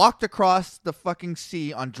walked across the fucking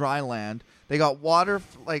sea on dry land. They got water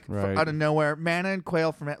Right. out of nowhere, manna and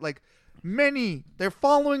quail from it. They're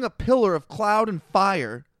following a pillar of cloud and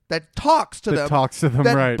fire that talks to them.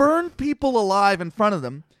 That right. burned people alive in front of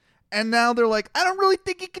them. And now they're like, I don't really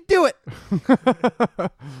think he could do it.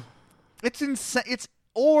 It's insane.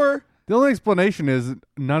 The only explanation is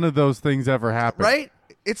none of those things ever happened. Right?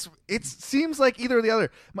 It seems like either or the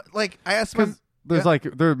other. Like I asked my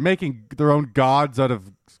They're making their own gods out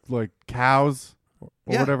of like cows or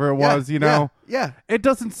whatever it was, you know? Yeah. It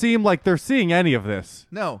doesn't seem like they're seeing any of this.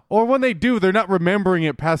 No. Or when they do, they're not remembering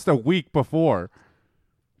it past a week before.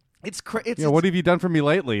 It's crazy. What have you done for me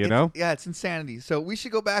lately, you know? Yeah, it's insanity. So we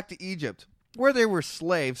should go back to Egypt where they were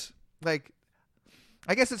slaves. Like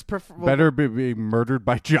I guess it's preferable. Better be being murdered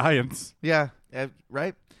by giants. Yeah,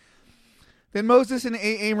 right? Then Moses and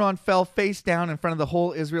Aaron fell face down in front of the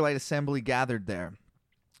whole Israelite assembly gathered there.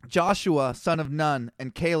 Joshua, son of Nun,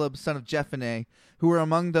 and Caleb, son of Jephunneh, who were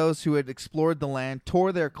among those who had explored the land,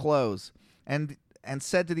 tore their clothes and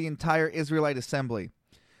said to the entire Israelite assembly,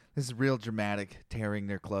 this is real dramatic, tearing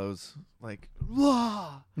their clothes. Like,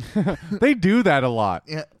 "Wah!" They do that a lot.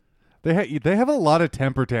 Yeah, They have a lot of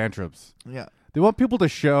temper tantrums. yeah. They want people to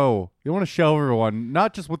show. They want to show everyone,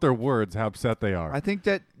 not just with their words, how upset they are. I think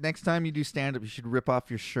that next time you do stand-up, you should rip off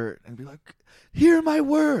your shirt and be like, hear my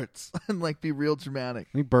words, and like be real dramatic.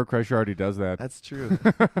 I think Bert Kreischer already does that. That's true.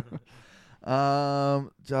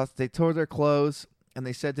 They tore their clothes, and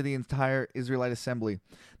they said to the entire Israelite assembly,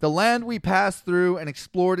 the land we passed through and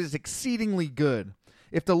explored is exceedingly good.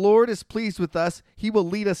 If the Lord is pleased with us, he will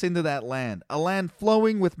lead us into that land, a land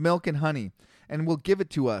flowing with milk and honey, and will give it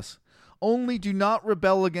to us. Only do not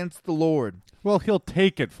rebel against the Lord. Well, he'll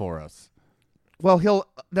take it for us. Well, he'll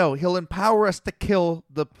empower us to kill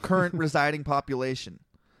the current residing population.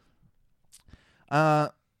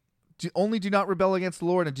 Only do not rebel against the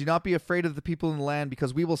Lord, and do not be afraid of the people in the land,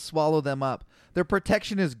 because we will swallow them up. Their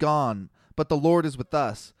protection is gone, but the Lord is with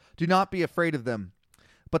us. Do not be afraid of them.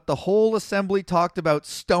 but the whole assembly talked about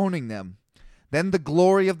stoning them. Then the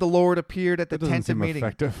glory of the Lord appeared at the That doesn't tent of seem meeting.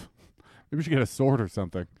 effective. Maybe we should get a sword or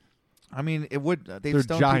something. I mean, it would. They've They're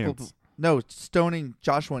stoned giants. people. No, stoning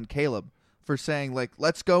Joshua and Caleb for saying like,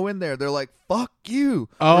 "Let's go in there." They're like, "Fuck you."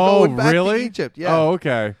 Oh, We're going back really? to Egypt. Yeah. Oh,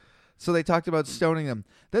 okay. So they talked about stoning them.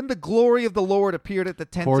 Then the glory of the Lord appeared at the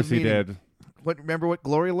tent Of course of he meeting. did. Remember what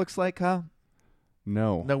glory looks like, huh?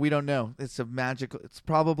 No. No, we don't know. It's a magical. It's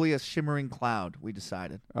probably a shimmering cloud. We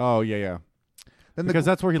decided. Oh, yeah. Then Because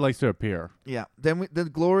that's where he likes to appear. Then the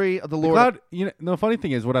glory of the The Lord. cloud, the funny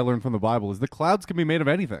thing is, what I learned from the Bible is the clouds can be made of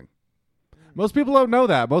anything. Most people don't know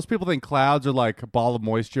that. Most people think clouds are like a ball of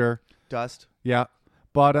moisture. Dust. Yeah.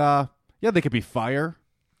 But, they could be fire.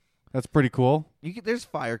 That's pretty cool. There's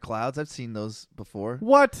fire clouds. I've seen those before.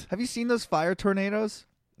 What? Have you seen those fire tornadoes?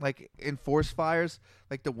 Like in forest fires,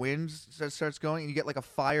 like the wind starts going, and you get like a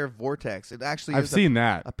fire vortex. It actually I've is seen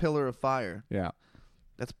that. a pillar of fire. Yeah.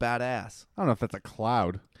 That's badass. I don't know if that's a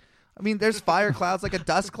cloud. I mean, there's fire clouds, like a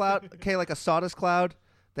dust cloud, okay, like a sawdust cloud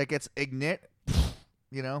that gets ignite.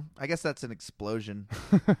 I guess that's an explosion.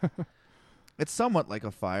 It's somewhat like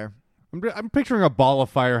a fire. I'm picturing a ball of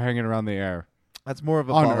fire hanging around the air. That's more of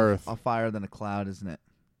a On ball Earth. of fire than a cloud, isn't it?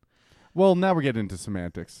 Well, now we're getting into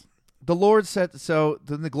semantics. The Lord said, so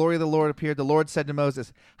then the glory of the Lord appeared. The Lord said to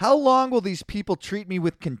Moses, "How long will these people treat me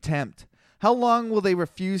with contempt? How long will they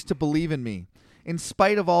refuse to believe in me? In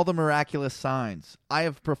spite of all the miraculous signs I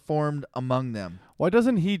have performed among them." Why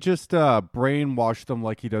doesn't he just brainwash them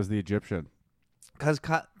like he does the Egyptian? Because,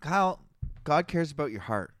 Kyle, God cares about your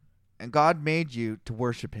heart. And God made you to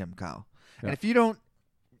worship him, Kyle. Yeah. And if you don't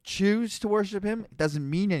choose to worship him, it doesn't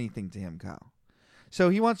mean anything to him, Kyle. So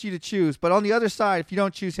he wants you to choose. But on the other side, if you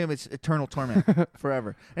don't choose him, it's eternal torment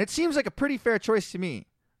forever. And it seems like a pretty fair choice to me.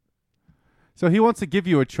 So he wants to give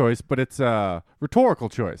you a choice, but it's a rhetorical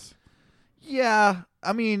choice. Yeah,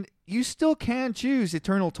 I mean, you still can choose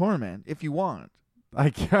eternal torment if you want. I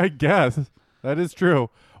guess. That is true.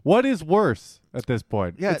 What is worse at this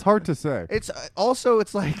point? Yeah. It's hard to say. It's also,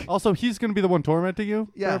 it's like, Also, he's going to be the one tormenting you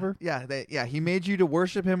yeah, forever? he made you to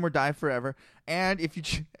worship him or die forever. And if you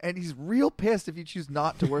and he's real pissed if you choose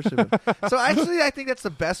not to worship him. So actually, I think that's the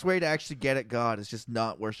best way to actually get at God is just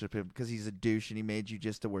not worship him because he's a douche and he made you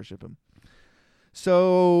just to worship him.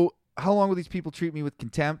 So how long will these people treat me with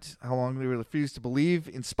contempt? How long will they refuse to believe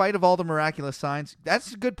in spite of all the miraculous signs?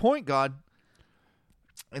 That's a good point, God.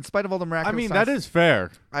 In spite of all the miraculous signs that is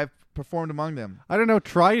fair. I've performed among them. I don't know.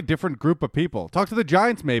 Try a different group of people. Talk to the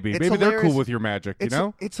Giants, maybe. It's Maybe they're hilarious. cool with your magic, you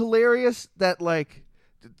know? It's hilarious that like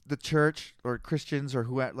the church or Christians or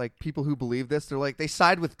who like people who believe this, they're like they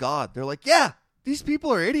side with God. They're like, yeah, these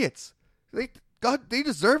people are idiots. They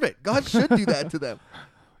deserve it. God should do that to them.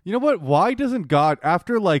 You know what? Why doesn't God,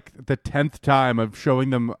 after like the 10th time of showing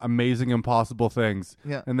them amazing, impossible things,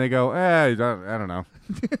 Yeah. and they go, I don't know.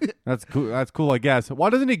 That's cool. That's cool, I guess. Why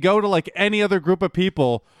doesn't he go to like any other group of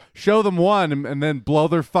people, show them one, and then blow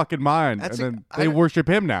their fucking mind, That's and then I they don't- worship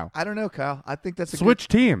him now? I don't know, Kyle. I think that's a Switch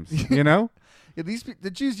teams, you know? Good, the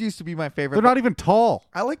Jews used to be my favorite. They're not even tall.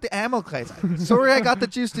 I like the Amalekites. Sorry, I got the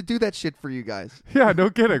Jews to do that shit for you guys. Yeah, no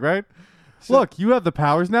kidding, right? Look, you have the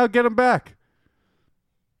powers now. Get them back.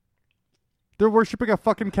 They're worshiping a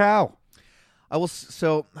fucking cow. I will.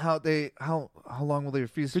 So how long will they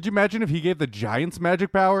refuse? Could you imagine if he gave the Giants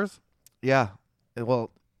magic powers? Yeah.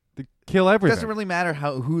 Well, To kill it everything. doesn't really matter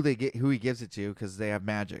who he gives it to because they have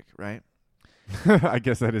magic, right? I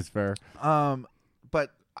guess that is fair.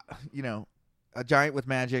 But a giant with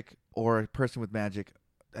magic or a person with magic,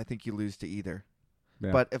 I think you lose to either.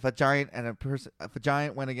 Yeah. But if a giant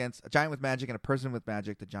went against a giant with magic and a person with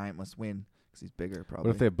magic, the giant must win because he's bigger. Probably.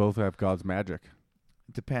 What if they both have God's magic?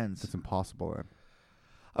 It depends. It's impossible then.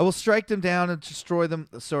 I will strike them down and destroy them.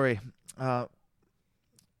 Sorry.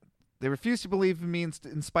 They refuse to believe in me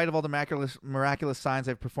in spite of all the miraculous signs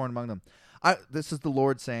I've performed among them. This is the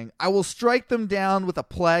Lord saying, I will strike them down with a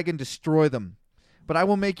plague and destroy them. But I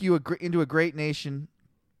will make you into a great nation,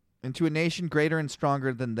 into a nation greater and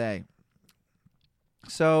stronger than they.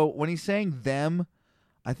 So when he's saying them,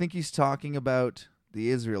 I think he's talking about the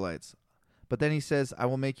Israelites. But then he says, I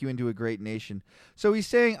will make you into a great nation. So he's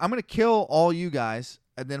saying, I'm going to kill all you guys,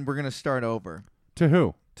 and then we're going to start over. To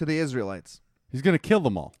who? To the Israelites. He's going to kill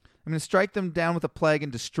them all. I'm going to strike them down with a plague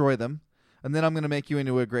and destroy them, and then I'm going to make you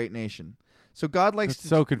into a great nation. So God likes That's to...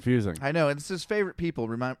 so confusing. I know, and it's his favorite people.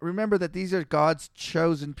 Remember that these are God's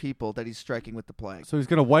chosen people that he's striking with the plague. So he's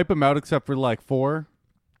going to wipe them out except for like 4?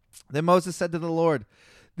 Then Moses said to the Lord,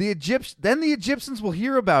 Then the Egyptians will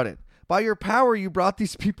hear about it. By your power you brought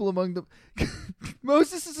these people among them.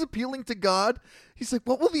 Moses is appealing to God. He's like,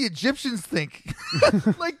 what will the Egyptians think?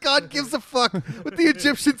 Like, God gives a fuck what the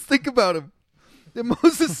Egyptians think about him. Then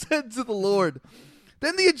Moses said to the Lord,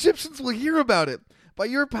 then the Egyptians will hear about it. By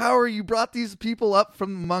your power you brought these people up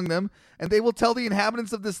from among them, and they will tell the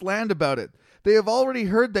inhabitants of this land about it. They have already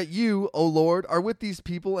heard that you, O Lord, are with these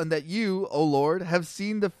people, and that you, O Lord, have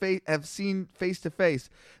seen face to face,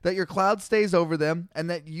 that your cloud stays over them,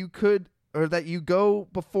 and that you go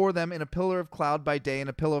before them in a pillar of cloud by day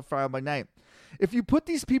and a pillar of fire by night. If you put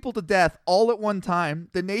these people to death all at one time,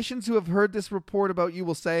 the nations who have heard this report about you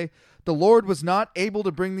will say, the Lord was not able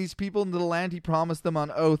to bring these people into the land he promised them on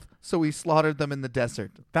oath, so he slaughtered them in the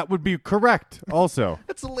desert. That would be correct also.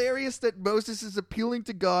 It's hilarious that Moses is appealing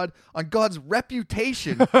to God on God's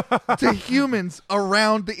reputation to humans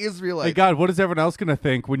around the Israelites. Hey, God, what is everyone else going to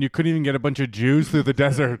think when you couldn't even get a bunch of Jews through the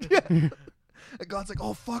desert? Yeah. And God's like,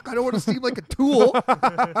 oh, fuck, I don't want to seem like a tool.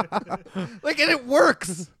 Like, and it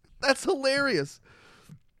works. That's hilarious.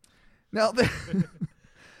 Now,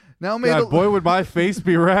 now may God, boy, would my face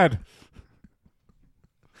be red.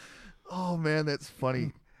 Oh, man, that's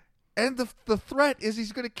funny. And the threat is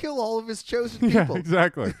he's going to kill all of his chosen people. Yeah,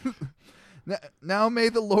 exactly. Now may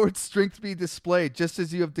the Lord's strength be displayed, just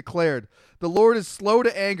as you have declared. The Lord is slow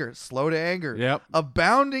to anger, Yep.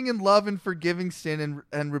 abounding in love and forgiving sin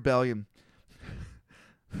and rebellion.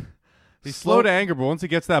 He's slow to anger, but once he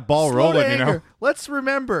gets that ball Slow rolling, to you know. anger. Let's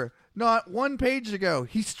remember, not one page ago,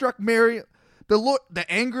 he struck Miriam. The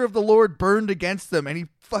anger of the Lord burned against them, and he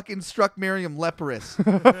fucking struck Miriam leprous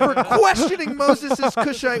for questioning Moses'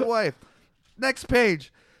 Cushite wife. Next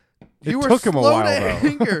page. It You were took him a slow while, to though.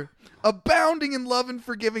 anger, abounding in love and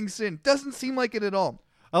forgiving sin. Doesn't seem like it at all.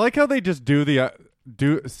 I like how they just do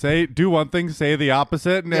one thing, say the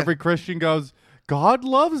opposite, and Yeah. every Christian goes, God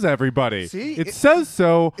loves everybody. See? It says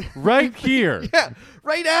so right here. Yeah,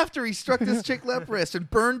 right after he struck this chick leprous and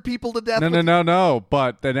burned people to death. No.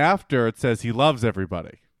 But then after it says he loves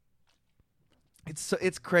everybody.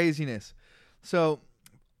 It's craziness. So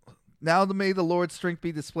now may the Lord's strength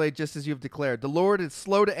be displayed just as you have declared. The Lord is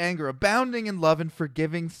slow to anger, abounding in love and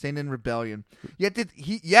forgiving sin and rebellion. Yet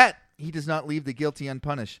he does not leave the guilty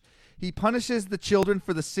unpunished. He punishes the children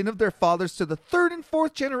for the sin of their fathers to the third and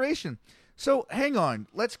fourth generation. So hang on.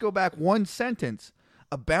 Let's go back one sentence.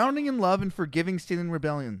 Abounding in love and forgiving sin and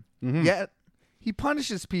rebellion. Mm-hmm. Yet he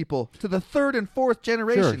punishes people to the third and fourth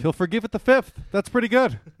generation. Sure, he'll forgive at the fifth. That's pretty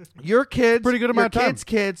good. Your kids, Pretty good amount of your time. kids'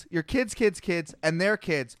 kids, your kids', and their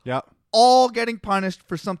kids, Yeah. all getting punished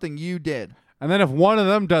for something you did. And then if one of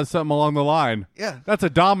them does something along the line, Yeah. that's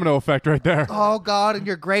a domino effect right there. Oh, God, and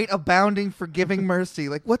your great abounding forgiving mercy.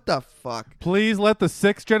 Like, what the fuck? Please let the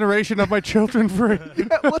sixth generation of my children free.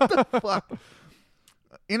 Yeah, what the fuck?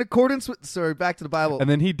 In accordance with... Sorry, back to the Bible. And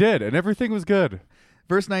then he did, and everything was good.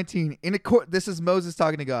 Verse 19. This is Moses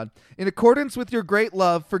talking to God. In accordance with your great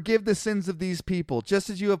love, forgive the sins of these people,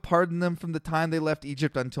 just as you have pardoned them from the time they left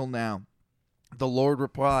Egypt until now. The Lord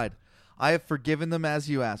replied, I have forgiven them as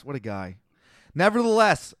you asked. What a guy.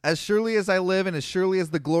 Nevertheless, as surely as I live and as surely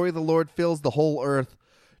as the glory of the Lord fills the whole earth,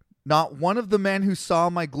 not one of the men who saw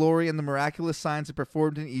my glory and the miraculous signs I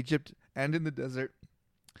performed in Egypt and in the desert,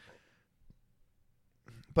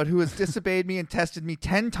 but who has disobeyed me and tested me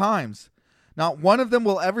 10 times, not one of them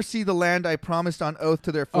will ever see the land I promised on oath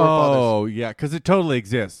to their forefathers. Oh, yeah, because it totally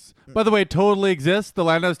exists. By the way, it totally exists, the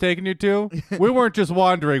land I was taking you to. We weren't just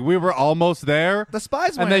wandering. We were almost there. The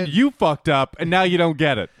spies And went then in. you fucked up, and now you don't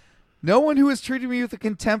get it. No one who has treated me with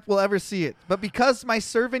contempt will ever see it. But because my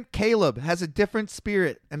servant Caleb has a different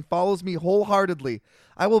spirit and follows me wholeheartedly,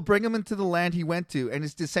 I will bring him into the land he went to, and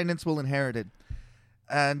his descendants will inherit it.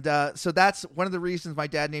 And so that's one of the reasons my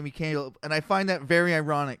dad named me Caleb, and I find that very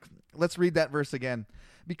ironic. Let's read that verse again.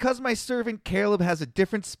 Because my servant Caleb has a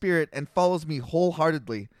different spirit and follows me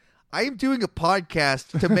wholeheartedly, I am doing a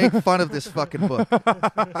podcast to make fun of this fucking book.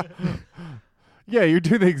 Yeah, you're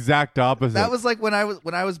doing the exact opposite. That was like when I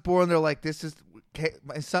was born. They're like, "This is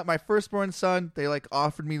my son, my firstborn son." They like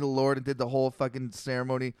offered me the Lord and did the whole fucking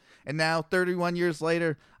ceremony. And now, 31 years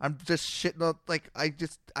later, I'm just shitting up. Like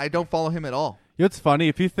I don't follow him at all. You know, it's funny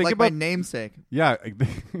if you think Like about my namesake. yeah,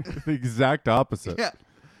 the exact opposite. Yeah.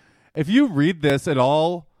 If you read this at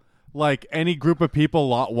all, like any group of people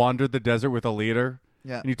wandered the desert with a leader,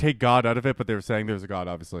 Yeah. and you take God out of it, but they were saying there's a God,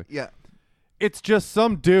 obviously. Yeah. It's just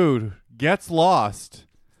some dude gets lost,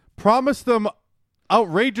 promised them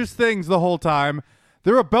outrageous things the whole time.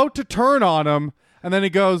 They're about to turn on him, and then he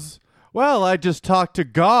goes, well, I just talked to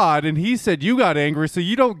God, and he said you got angry, so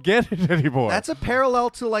you don't get it anymore. That's a parallel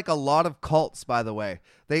to like a lot of cults, by the way.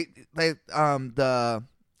 They the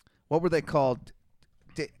what were they called?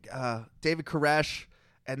 David Koresh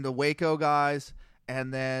and the Waco guys,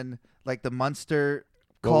 and then like the Munster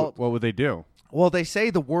What, cult. what would they do? Well, they say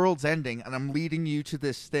the world's ending, and I'm leading you to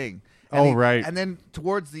this thing. Oh, right. And then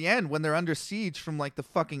towards the end, when they're under siege from like the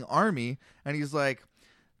fucking army, and he's like,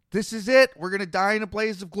 "This is it. We're gonna die in a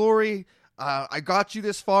blaze of glory. I got you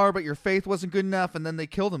this far, but your faith wasn't good enough." And then they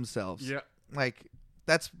kill themselves. Yeah. Like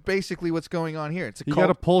that's basically what's going on here. It's a You cult. got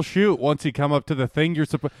to pull shoot once you come up to the thing you're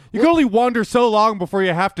supposed. You can only wander so long before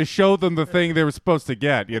you have to show them the thing they were supposed to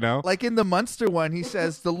get. You know. Like in the Munster one, he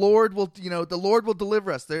says, "The Lord will, the Lord will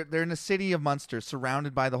deliver us." They're in the city of Munster,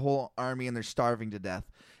 surrounded by the whole army, and they're starving to death.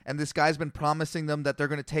 And this guy's been promising them that they're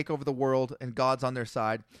going to take over the world, and God's on their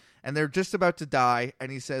side. And they're just about to die,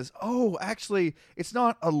 and he says, "Oh, actually, it's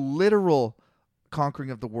not a literal conquering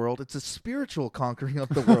of the world; it's a spiritual conquering of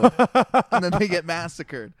the world." And then they get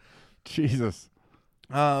massacred. Jesus.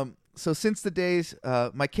 So since the days,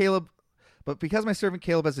 but because my servant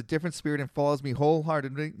Caleb has a different spirit and follows me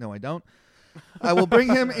wholeheartedly, no, I don't. I will bring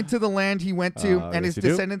him into the land he went to, and yes, his you do.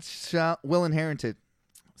 descendants will inherit it.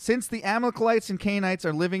 Since the Amalekites and Canaanites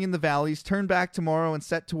are living in the valleys, turn back tomorrow and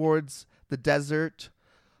set towards the desert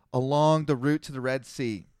along the route to the Red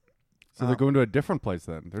Sea. So they're going to a different place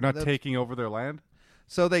then. They're not That's- taking over their land.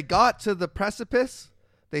 So they got to the precipice.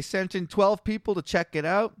 They sent in 12 people to check it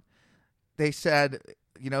out. They said,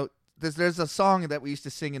 there's a song that we used to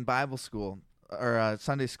sing in Bible school or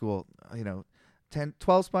Sunday school,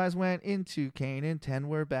 12 spies went into Canaan, 10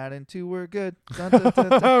 were bad and 2 were good. Dun, dun, dun,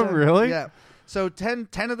 dun, dun. Really? Yeah. So 10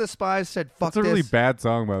 of the spies said, "Fuck That's a this." really bad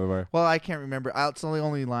song, by the way. Well, I can't remember. It's the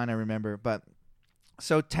only line I remember. But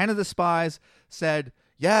so 10 of the spies said,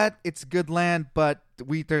 "Yeah, it's good land, but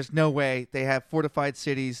there's no way. They have fortified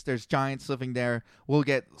cities. There's giants living there. We'll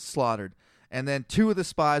get slaughtered." And then 2 of the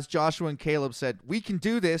spies, Joshua and Caleb, said, "We can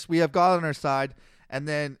do this. We have God on our side." And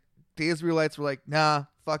then the Israelites were like, "Nah,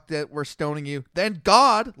 fuck that. We're stoning you." Then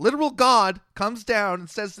God, literal God, comes down and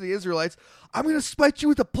says to the Israelites, "I'm going to smite you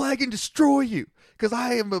with a plague and destroy you, because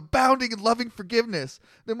I am abounding in loving forgiveness."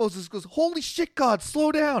 Then Moses goes, "Holy shit, God,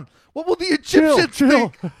 slow down. What will the Egyptians Chill.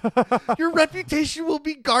 think? Your reputation will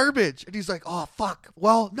be garbage." And he's like, "Oh, fuck.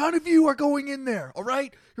 Well, none of you are going in there, all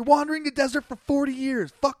right? You're wandering the desert for 40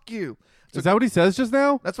 years. Fuck you." Is that what he says just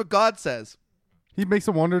now? That's what God says. He makes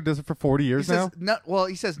them wander does it for 40 He years now? says,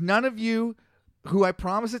 he says, none of you who I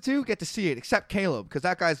promise it to get to see it, except Caleb, because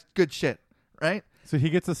that guy's good shit, right? So he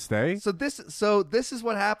gets to stay? So this is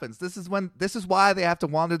what happens. This is why they have to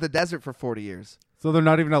wander the desert for 40 years. So they're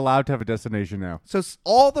not even allowed to have a destination now. So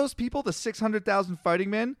all those people, the 600,000 fighting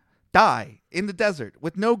men, die in the desert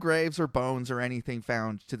with no graves or bones or anything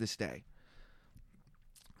found to this day.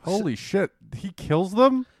 Holy shit. He kills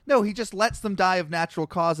them? No, he just lets them die of natural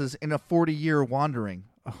causes in a 40-year wandering.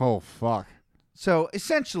 Oh, fuck. So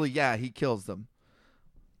essentially, yeah, he kills them.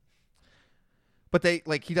 But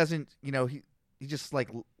he doesn't, he just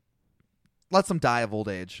lets them die of old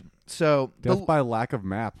age. So Death by lack of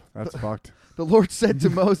map. That's fucked. the Lord said to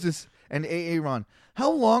Moses and Aaron,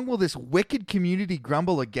 "How long will this wicked community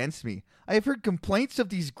grumble against me? I have heard complaints of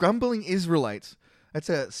these grumbling Israelites." That's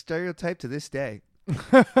a stereotype to this day.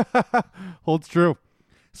 Holds true.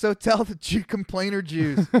 So tell the complainer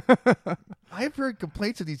Jews, "I have heard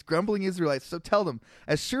complaints of these grumbling Israelites. So tell them,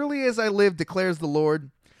 as surely as I live, declares the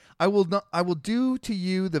Lord, I will do to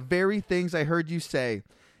you the very things I heard you say.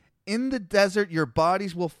 In the desert, your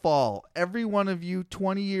bodies will fall. Every one of you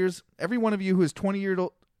who is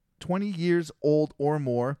 20 years old or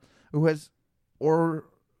more, who was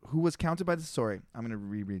counted by the sorry. I'm going to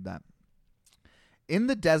reread that. In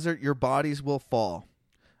the desert, your bodies will fall.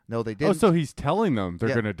 No, they didn't. Oh, so he's telling them they're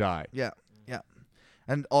Yeah. going to die. Yeah.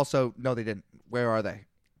 And also, no, they didn't. Where are they?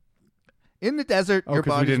 In the desert, Oh, your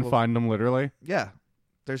because we bodies didn't will... find them literally? Yeah.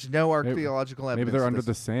 There's no archaeological evidence. Maybe they're of under this.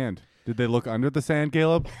 the sand. Did they look under the sand,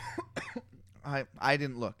 Caleb? I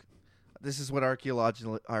didn't look. This is what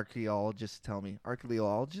archaeologists tell me.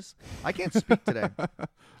 Archaeologists? I can't speak today.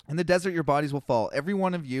 In the desert, your bodies will fall. Every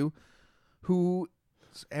one of you.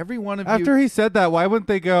 After he said that, why wouldn't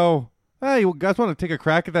they go, "Hey, you guys want to take a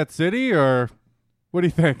crack at that city?" Or what do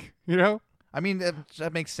you think? I mean,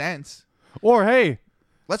 that makes sense. Or, hey,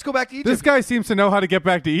 Let's go back to Egypt. this guy seems to know how to get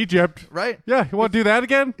back to Egypt. Right? Yeah, you want to do that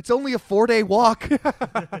again? It's only a 4-day walk.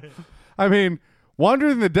 I mean,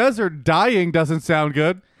 wandering the desert, dying doesn't sound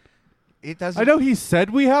good. It doesn't. I know he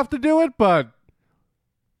said we have to do it, but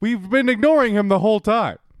we've been ignoring him the whole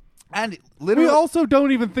time. And We literally, also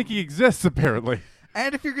don't even think he exists, apparently.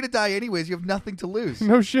 and if you're going to die anyways, you have nothing to lose.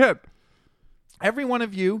 No shit. Every one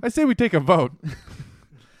of you, I say we take a vote.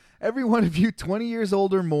 20 years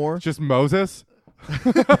old or more, Just Moses.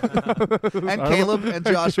 and Caleb and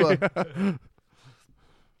Joshua.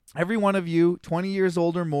 Every one of you, 20 years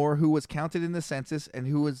old or more, who was counted in the census and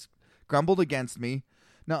who was grumbled against me.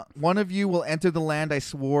 Not one of you will enter the land I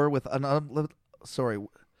swore with an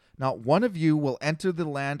Not one of you will enter the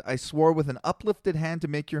land I swore with an uplifted hand to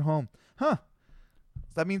make your home. Huh.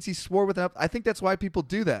 That means he swore with I think that's why people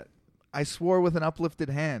do that. I swore with an uplifted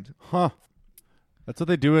hand. Huh. That's what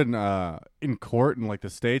they do in court in like the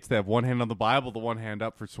States. They have one hand on the Bible, the one hand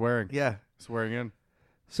up for swearing. Yeah. Swearing in.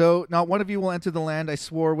 So, not one of you will enter the land I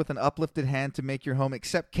swore with an uplifted hand to make your home,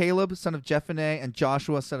 except Caleb, son of Jephunneh, and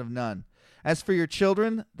Joshua, son of Nun. As for your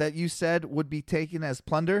children that you said would be taken as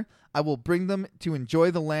plunder, I will bring them to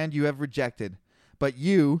enjoy the land you have rejected. But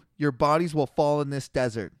you, your bodies will fall in this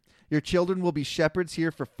desert. Your children will be shepherds here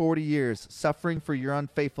for 40 years, suffering for your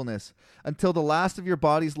unfaithfulness, until the last of your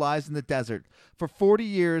bodies lies in the desert. For 40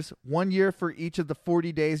 years, 1 year for each of the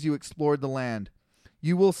 40 days you explored the land.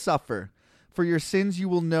 You will suffer. For your sins you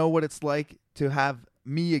will know what it's like to have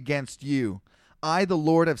me against you. I, the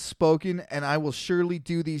Lord, have spoken, and I will surely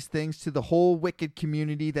do these things to the whole wicked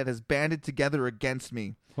community that has banded together against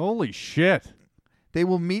me. Holy shit. They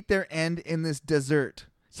will meet their end in this desert.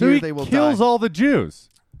 So Here he they will kills die. all the Jews.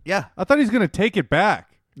 Yeah. I thought he was going to take it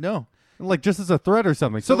back. No. Like just as a threat or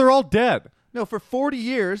something. So So- they're all dead. No, for 40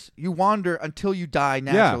 years, you wander until you die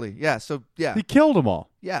naturally. Yeah, so, yeah. He killed them all.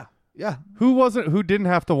 Yeah, yeah. Who didn't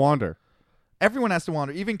have to wander? Everyone has to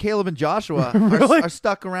wander. Even Caleb and Joshua Really? are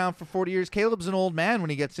stuck around for 40 years. Caleb's an old man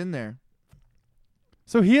when he gets in there.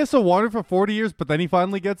 So he has to wander for 40 years, but then he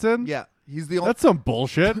finally gets in? Yeah, he's the only. That's some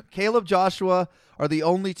bullshit. Caleb, Joshua are the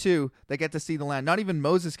only two that get to see the land. Not even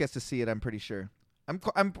Moses gets to see it. I'm pretty sure. I'm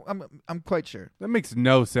quite sure. That makes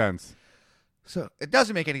no sense. So it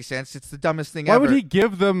doesn't make any sense. It's the dumbest thing Why ever. would he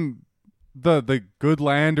give them the good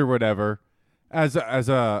land or whatever as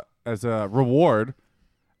a reward,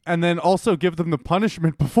 and then also give them the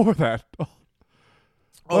punishment before that?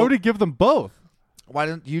 Why would he give them both? Why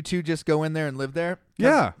don't you two just go in there and live there?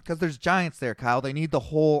 Yeah. Because there's giants there, Kyle. They need the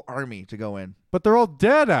whole army to go in. But they're all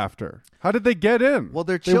dead after. How did they get in? Well,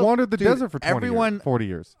 they wandered the dude, desert for 20 everyone- years, 40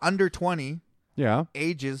 years. Under 20 Yeah,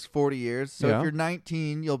 ages 40 years. So Yeah. if you're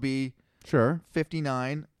 19, you'll be sure.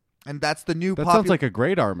 59. And that's the new That sounds like a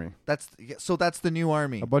great army. that's the new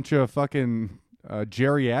army. A bunch of fucking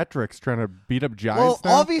geriatrics trying to beat up Well, giants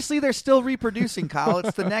now. obviously they're still reproducing, Kyle.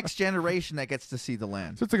 It's the next generation that gets to see the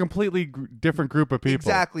land. So it's a completely different group of people.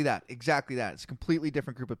 Exactly that. It's a completely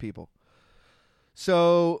different group of people.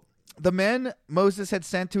 So the men Moses had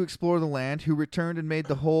sent to explore the land, who returned and made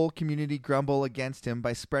the whole community grumble against him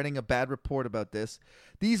by spreading a bad report about this.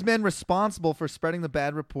 These men responsible for spreading the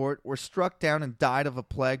bad report were struck down and died of a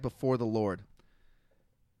plague before the Lord,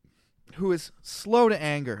 who is slow to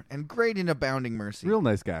anger and great in abounding mercy. Real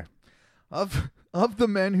nice guy. Of the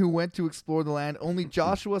men who went to explore the land, only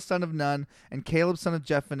Joshua son of Nun and Caleb son of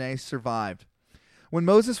Jephunneh survived. When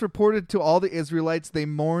Moses reported to all the Israelites, they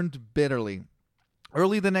mourned bitterly.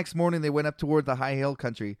 Early the next morning, they went up toward the high hill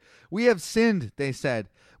country. We have sinned, they said.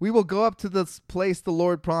 We will go up to the place the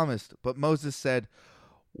Lord promised. But Moses said,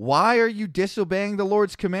 why are you disobeying the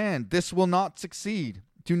Lord's command? This will not succeed.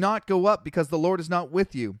 Do not go up, because the Lord is not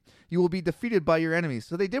with you. You will be defeated by your enemies.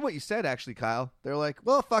 So they did what you said, actually, Kyle. They're like,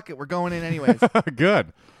 well, fuck it. We're going in anyways.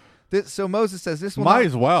 Good. So Moses says, this will Might not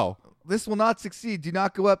as well. This will not succeed. Do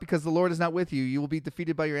not go up, because the Lord is not with you. You will be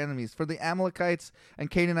defeated by your enemies. For the Amalekites and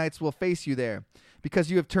Canaanites will face you there, because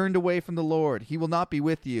you have turned away from the Lord. He will not be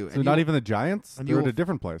with you. So not even the giants? and They're you at a will-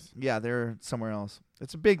 different place. Yeah, they're somewhere else.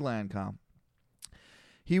 It's a big land, Kyle.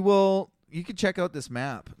 You can check out this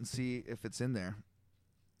map and see if it's in there.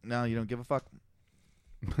 No, you don't give a fuck.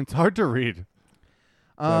 It's hard to read.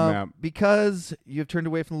 map. Because you have turned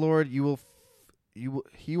away from the Lord,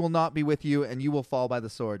 he will not be with you, and you will fall by the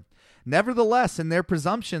sword. Nevertheless, in their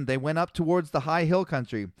presumption, they went up towards the high hill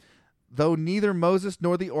country, though neither Moses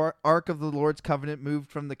nor the ark of the Lord's covenant moved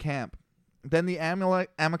from the camp. Then the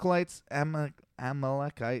Amalekites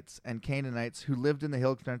and Canaanites who lived in the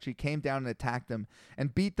hill country came down and attacked them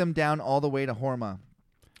and beat them down all the way to Hormah.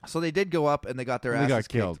 So they did go up and they got their They asses got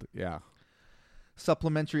kicked. killed. Yeah.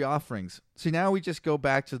 Supplementary offerings. So now we just go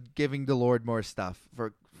back to giving the Lord more stuff.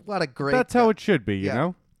 For what a great. That's how it should be, you Yeah.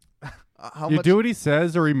 know? How You much? do what he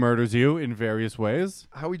says or he murders you in various ways.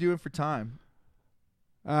 How are we doing for time?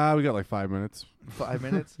 We got like 5 minutes. 5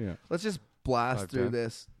 minutes. Yeah. Let's just blast 5, through 10.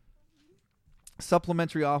 this.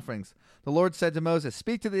 Supplementary offerings. The Lord said to Moses,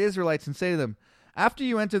 "Speak to the Israelites and say to them, after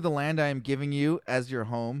you enter the land I am giving you as your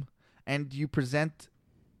home, and you present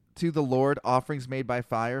to the Lord offerings made by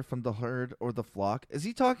fire from the herd or the flock." Is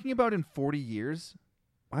he talking about in 40 years?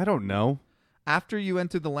 I don't know. After you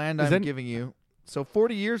enter the land Is I'm any- giving you. So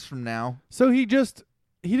 40 years from now. So he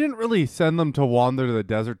didn't really send them to wander to the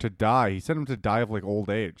desert to die. He sent them to die of like old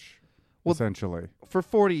age. Well, essentially, for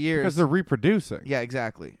 40 years. because they're reproducing. Yeah,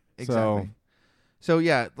 exactly. So- Exactly. So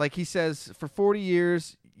yeah, like he says, for 40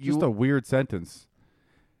 years, Just a weird sentence.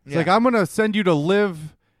 It's yeah. like, I'm going to send you to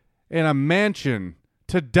live in a mansion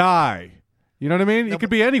to die. You know what I mean? No, It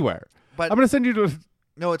could be anywhere. but I'm going to send you to...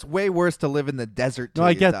 no, it's way worse to live in the desert. No, till I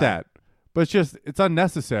you get die. that. But it's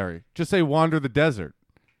unnecessary. Just say wander the desert.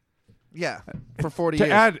 Yeah, for 40 To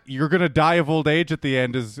years. add, you're going to die of old age at the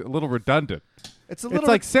end is a little redundant. It's a little It's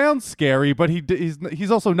like, sounds scary, but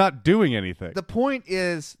he's also not doing anything. the point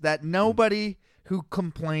is that nobody who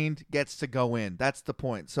complained gets to go in. That's the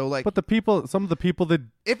point. So like, But some of the people that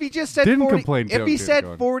if he just said didn't 40, complain if don't he get said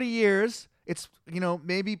going. 40 years, it's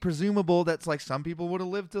maybe presumable that's like some people would have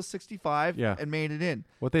lived till 65 Yeah. and made it in.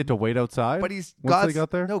 they had to wait outside. But he's once they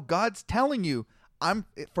got there. No, God's telling you,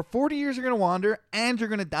 for 40 years you're going to wander and you're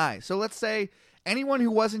going to die. So let's say anyone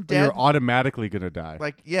who wasn't dead, You're automatically going to die.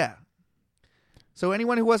 like yeah. So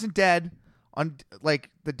anyone who wasn't dead on like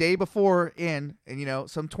the day before and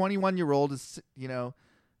some 21-year-old is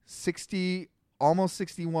 60, almost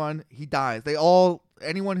 61, he dies.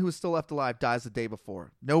 Anyone who is still left alive dies the day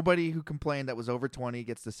before. Nobody who complained that was over 20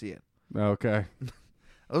 gets to see it. Okay.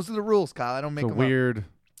 Those are the rules, Kyle. I don't make It's a them up. weird.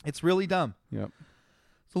 It's really dumb. Yep.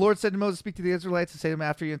 The Lord said to Moses, speak to the Israelites and say to them,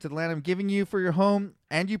 after you enter the land I'm giving you for your home,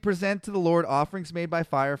 and you present to the Lord offerings made by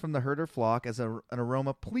fire from the herd or flock as an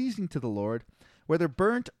aroma pleasing to the Lord, whether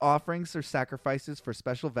burnt offerings or sacrifices for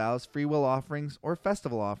special vows, freewill offerings, or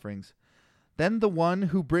festival offerings. Then the one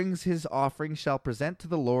who brings his offering shall present to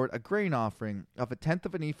the Lord a grain offering of 1/10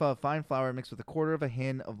 of an ephah of fine flour mixed with 1/4 of a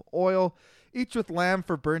hin of oil, each with lamb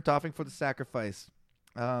for burnt offering for the sacrifice.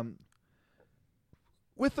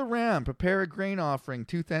 With the ram, prepare a grain offering,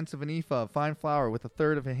 2/10 of an ephah of fine flour with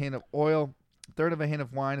 1/3 of a hin of oil, 1/3 of a hin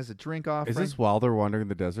of wine as a drink offering. Is this while they're wandering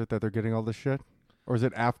the desert that they're getting all this shit? Or is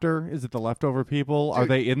it after? Is it the leftover people? Are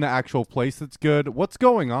Dude. they in the actual place that's good? What's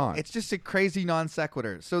going on? It's just a crazy non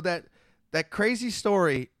sequitur. So that crazy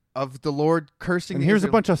story of the Lord cursing. and the here's a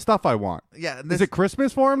Israel- bunch of stuff I want. Yeah, and Is this, it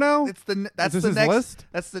Christmas for him now? that's the this his next list?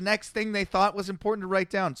 That's the next thing they thought was important to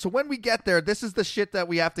write down. So when we get there, this is the shit that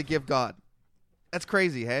we have to give God. That's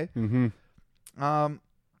crazy, hey? Mm-hmm.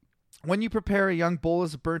 When you prepare a young bull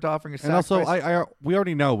as a burnt offering or And sacrifice, also, we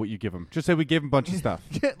already know what you give him. Just say we gave him a bunch of stuff.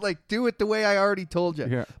 like do it the way I already told you.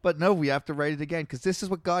 Yeah. But no, we have to write it again because this is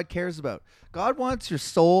what God cares about. God wants your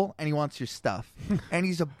soul and he wants your stuff. And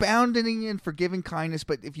he's abounding in forgiving kindness,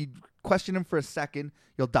 but if you question him for a second,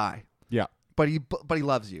 you'll die. Yeah. But he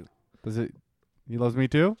loves you. Does it? He loves me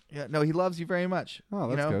too? Yeah, no, he loves you very much. Oh,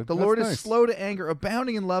 you that's know? good. The That's Lord is nice. slow to anger,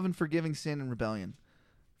 abounding in love and forgiving sin and rebellion.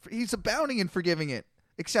 He's abounding in forgiving it,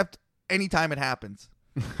 except anytime it happens.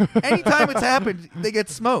 Anytime it's happened, they get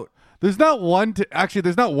smote. There's not one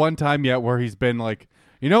time yet where he's been like,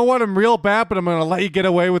 you know what, I'm real bad, but I'm going to let you get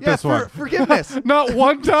away with Yeah, this one. forgiveness. Not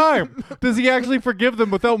one time does he actually forgive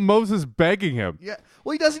them without Moses begging him. Yeah.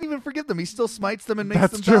 Well, he doesn't even forgive them. He still smites them and makes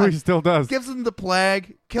That's them true. die. He still does. Gives them the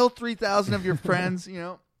plague. Kill 3,000 of your friends.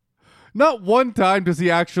 Not one time does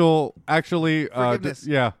he actually Forgiveness.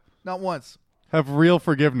 Not once. have real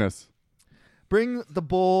forgiveness. Bring the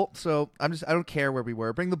bull. So I don't care where we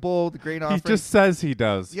were. Bring the bull, the grain offering. He just says he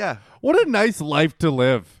does. Yeah. What a nice life to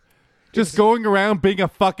live. Just going around being a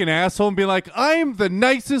fucking asshole and being like, I'm the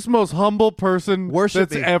nicest, most humble person Worship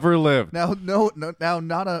that's me. ever lived. Now, now,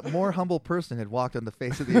 not a more humble person had walked on the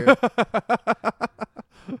face of the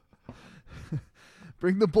earth.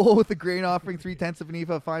 Bring the bull with the grain offering, 3/10 of an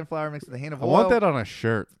ephah of fine flour mixed with a hin of I oil. want that on a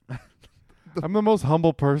shirt. I'm the most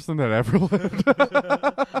humble person that ever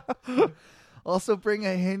lived. Also, bring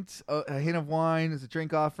a hint of wine as a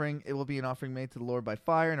drink offering. It will be an offering made to the Lord by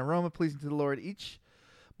fire, an aroma pleasing to the Lord. Each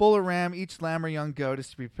bull or ram, each lamb or young goat is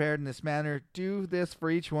to be prepared in this manner. Do this for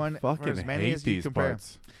each one, for Fucking as many hate as you these compare.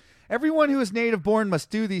 parts. Everyone who is native born must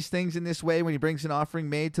do these things in this way when he brings an offering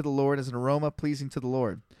made to the Lord as an aroma pleasing to the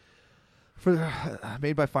Lord.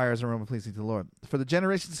 Made by fire as an aroma pleasing to the Lord. For the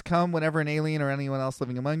generations to come, whenever an alien or anyone else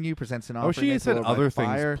living among you presents an I wish offering he made had to the said Lord by other things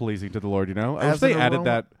fire, pleasing to the Lord, you know? I As wish they an added aroma-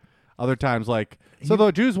 that other times. Like, so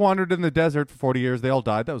the Jews wandered in the desert for 40 years. They all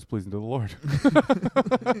died. That was pleasing to the Lord.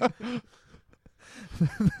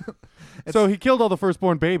 So he killed all the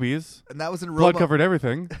firstborn babies. and that was an aroma. Blood covered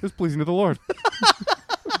everything. It was pleasing to the Lord.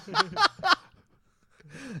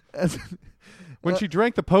 as- When she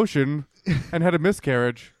drank the potion and had a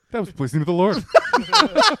miscarriage, that was pleasing to the Lord.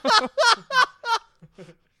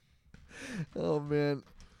 Oh man,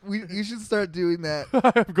 you should start doing that.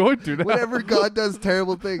 I'm going to now. Whenever God does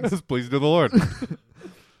terrible This things, is pleasing to the Lord.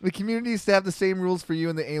 the community is to have the same rules for you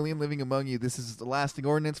and the alien living among you. This is the lasting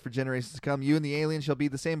ordinance for generations to come. You and the alien shall be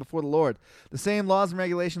the same before the Lord. The same laws and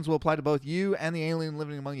regulations will apply to both you and the alien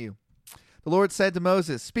living among you. The Lord said to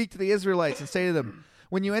Moses, "Speak to the Israelites and say to them,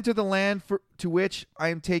 when you enter the land to which I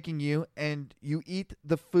am taking you, and you eat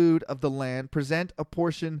the food of the land, present a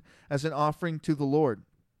portion as an offering to the Lord."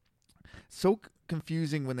 So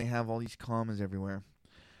confusing when they have all these commas everywhere.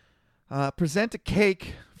 Present a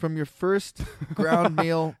cake from your first ground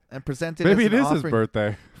meal and present it Maybe as it an is his offering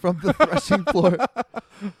birthday. from the threshing floor.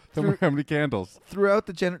 How many candles? Throughout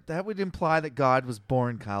that would imply that God was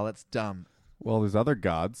born, Kyle. That's dumb. Well, there's other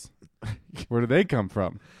gods. Where do they come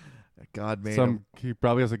from? God made him. He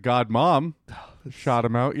probably has a god mom. Shot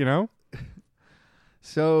him out, you know?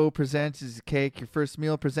 So present his cake, your first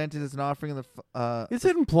meal, presented as an offering of the. Is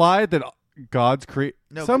it implied that gods create?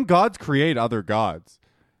 No, some gods create other gods.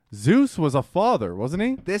 Zeus was a father, wasn't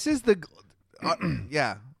he? This is the.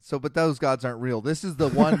 Yeah. So, but those gods aren't real. This is the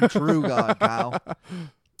one true God, Kyle.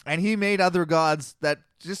 And he made other gods that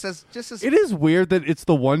just as. It is weird that it's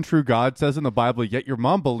the one true God says in the Bible, yet your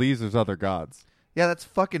mom believes there's other gods. Yeah, that's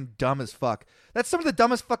fucking dumb as fuck. That's some of the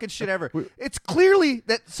dumbest fucking shit ever. It's clearly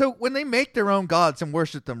that. So when they make their own gods and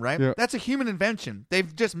worship them, right? Yeah. That's a human invention.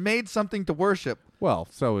 They've just made something to worship. Well,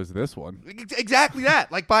 so is this one. Exactly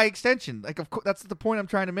that. Like by extension. Like of course, that's the point I'm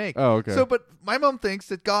trying to make. Oh, okay. So, but my mom thinks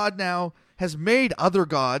that God now has made other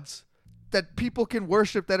gods that people can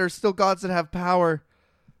worship that are still gods that have power,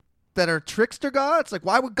 that are trickster gods. Like,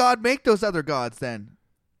 why would God make those other gods then?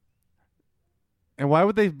 And why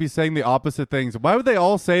would they be saying the opposite things? Why would they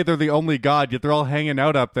all say they're the only God, yet they're all hanging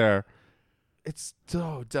out up there? It's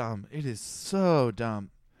so dumb. It is so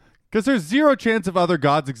dumb. Because there's zero chance if other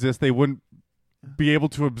gods exist, they wouldn't be able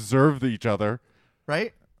to observe each other.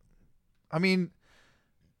 Right? I mean,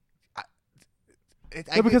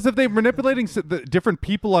 because if they're manipulating the different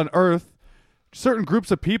people on Earth, certain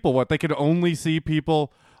groups of people, what, they can only see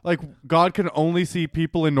people, like God can only see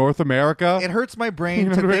people in North America? It hurts my brain You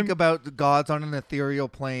know to what I think mean? about the gods on an ethereal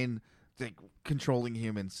plane like, controlling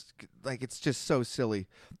humans. Like, it's just so silly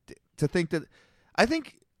to think that. I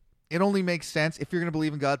think it only makes sense if you're going to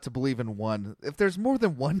believe in God to believe in one. If there's more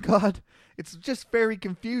than one God, it's just very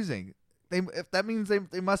confusing. If that means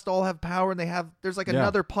they must all have power and there's like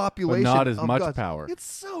another population, but not as of much gods. power. It's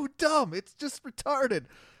so dumb. It's just retarded.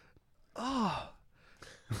 Oh,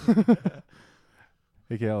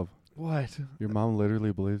 Hey, Caleb, what? your mom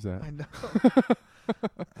literally believes that. I know.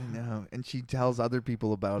 I know, and she tells other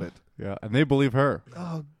people about it. Yeah, and they believe her.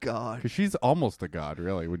 Oh God! Because she's almost a god,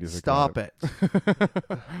 really, when you think Stop about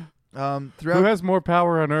it. Who Throughout, has more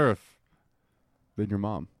power on Earth than your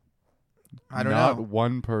mom? I don't Not know.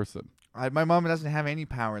 one person. My mom doesn't have any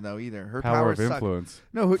power though either. Her Power of sucks. influence.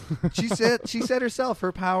 No, she said herself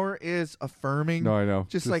her power is affirming. No, I know.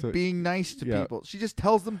 Just like being nice to people. She just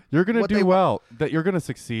tells them You're going to what do they well. That you're going to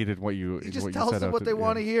succeed in what you. He in just what you tells set them out what they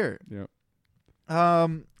want to hear. Yeah.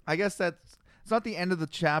 I guess it's not the end of the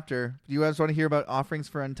chapter. Do you guys want to hear about offerings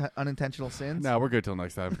for unintentional sins? No, we're good till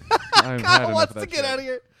next time. I've had Kyle enough wants of that to get shit. out of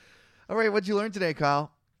here. All right, what'd you learn today,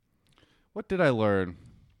 Kyle? What did I learn?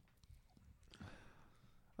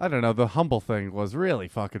 I don't know. The humble thing was really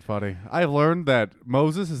fucking funny. I learned that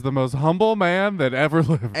Moses is the most humble man that ever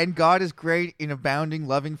lived. And God is great in abounding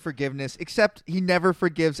loving forgiveness, except he never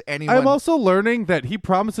forgives anyone. I'm also learning that he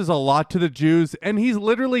promises a lot to the Jews, and he's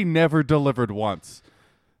literally never delivered once.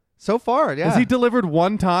 So far, yeah. Has he delivered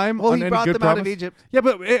one time? Well, on he any brought good them out of promise? Egypt. Yeah,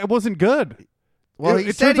 but it wasn't good. Well,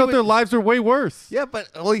 it turns out their lives are way worse. Yeah, but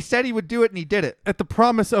he said he would do it, and he did it. At the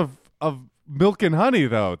promise of milk and honey,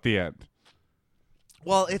 though, at the end.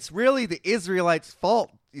 Well, it's really the Israelites' fault,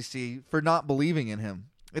 you see, for not believing in him.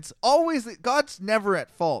 It's always God's never at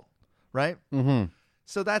fault, right? Mm-hmm.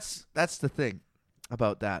 So that's the thing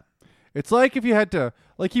about that. It's like if you had to,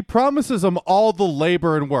 like, he promises them all the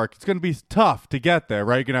labor and work. It's going to be tough to get there,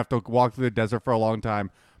 right? You're going to have to walk through the desert for a long time.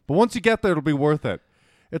 But once you get there, it'll be worth it.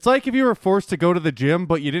 It's like if you were forced to go to the gym,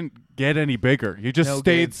 but you didn't get any bigger. You just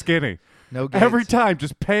stayed gains. skinny. No gains. Every time,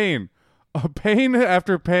 just pain. Pain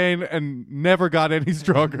after pain, and never got any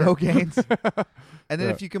stronger. No gains. And then Yeah.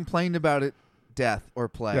 if you complained about it, death or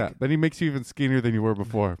plague. Yeah, then he makes you even skinnier than you were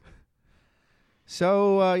before.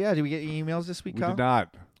 So, did we get any emails this week, We Kyle? did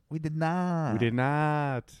not. We did not. We did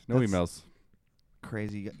not. No That's- emails.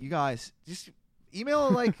 Crazy. You guys, just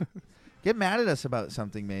email, get mad at us about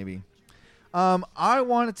something, maybe. I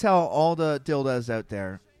want to tell all the dildos out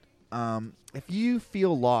there, if you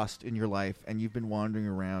feel lost in your life and you've been wandering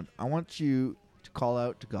around, I want you to call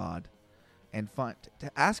out to God and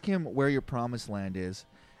to ask him where your promised land is,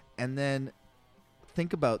 and then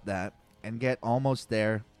think about that and get almost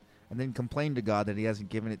there, and then complain to God that he hasn't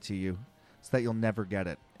given it to you, so that you'll never get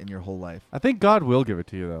it in your whole life. I think God will give it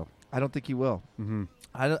to you, though. I don't think he will. Mm-hmm.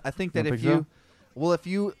 I think that Don't if think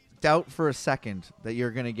you doubt for a second that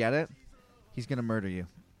you're going to get it, He's gonna murder you.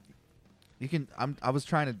 You can. I was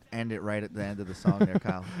trying to end it right at the end of the song there,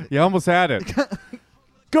 Kyle. You almost had it.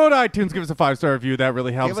 Go to iTunes, give us a 5-star review. That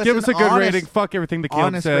really helps. Give us a good rating. Fuck everything the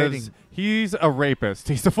Caleb says. Rating. He's a rapist.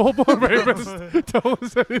 He's a full-blown rapist. Don't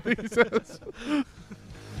listen to anything he says.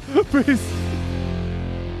 Peace.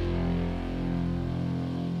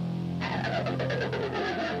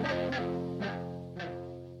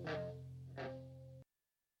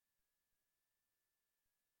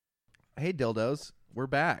 Hey, dildos. We're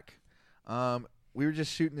back. We were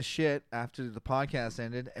just shooting the shit after the podcast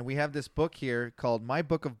ended, and we have this book here called My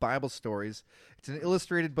Book of Bible Stories. It's an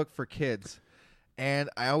illustrated book for kids, and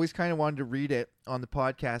I always kind of wanted to read it on the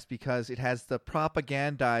podcast because it has the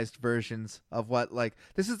propagandized versions of what, like,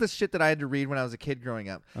 this is the shit that I had to read when I was a kid growing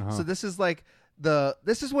up. So this is like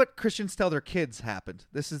this is what Christians tell their kids happened.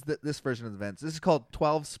 This is this version of the events. This is called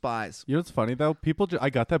 12 Spies. You know what's funny though? I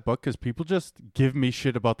got that book because people just give me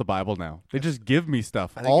shit about the Bible now. They just give me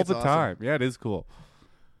stuff all the time. Yeah, it is cool.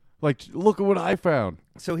 Like, look at what I found.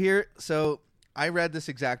 So I read this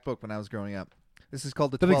exact book when I was growing up. This is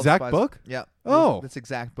called the 12 exact Spies. book? Yeah. Oh, this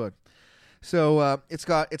exact book. So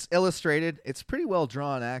it's illustrated. It's pretty well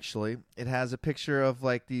drawn actually. It has a picture of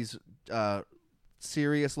like these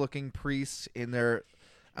serious-looking priests in their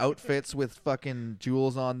outfits with fucking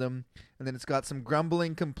jewels on them. And then it's got some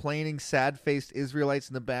grumbling, complaining, sad-faced Israelites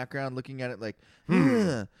in the background looking at it like,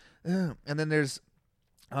 and then there's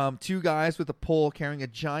two guys with a pole carrying a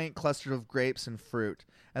giant cluster of grapes and fruit.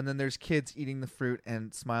 And then there's kids eating the fruit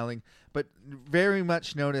and smiling. But very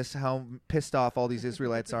much notice how pissed off all these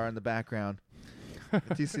Israelites are in the background. Do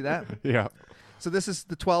you see that? Yeah. So this is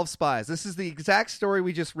the 12 Spies. This is the exact story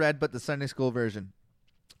we just read, but the Sunday school version.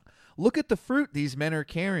 Look at the fruit these men are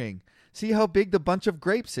carrying. See how big the bunch of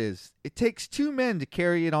grapes is. It takes 2 men to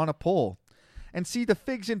carry it on a pole. And see the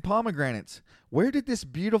figs and pomegranates. Where did this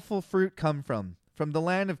beautiful fruit come from? From the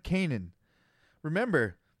land of Canaan.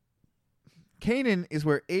 Remember, Canaan is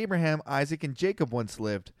where Abraham, Isaac, and Jacob once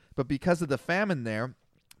lived. But because of the famine there,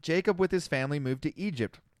 Jacob with his family moved to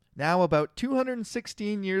Egypt. Now, about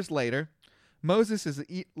 216 years later, Moses is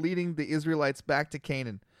leading the Israelites back to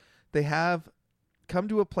Canaan. They have come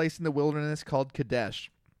to a place in the wilderness called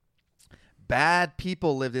Kadesh. Bad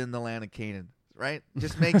people lived in the land of Canaan, right?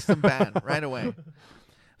 Just makes them bad right away.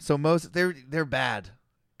 So Moses, they're bad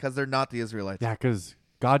because they're not the Israelites. Yeah, because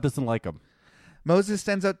God doesn't like them. Moses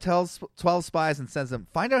sends out 12 spies and sends them,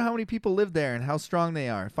 find out how many people live there and how strong they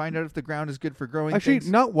are. Find out if the ground is good for growing Actually,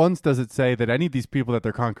 things. not once does it say that any of these people that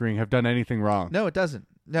they're conquering have done anything wrong. No, it doesn't.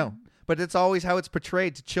 No. But it's always how it's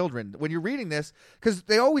portrayed to children. When you're reading this, because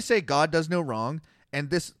they always say God does no wrong,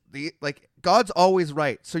 and God's always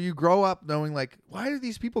right. So you grow up knowing, like, why are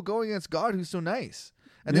these people going against God who's so nice?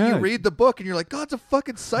 And then you read the book and you're like, God's a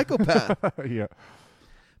fucking psychopath. Yeah.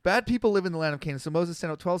 Bad people live in the land of Canaan. So Moses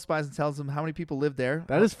sent out 12 spies and tells them how many people live there.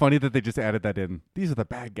 That is funny that they just added that in. These are the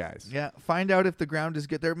bad guys. Yeah. Find out if the ground is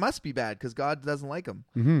good. There must be bad because God doesn't like them.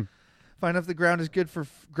 Mm-hmm. Find out if the ground is good for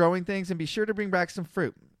growing things and be sure to bring back some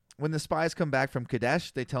fruit. When the spies come back from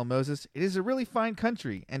Kadesh, they tell Moses, it is a really fine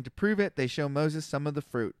country. And to prove it, they show Moses some of the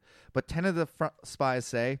fruit. But 10 of the spies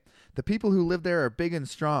say, the people who live there are big and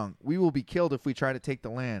strong. We will be killed if we try to take the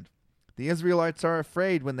land. The Israelites are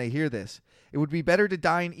afraid when they hear this. It would be better to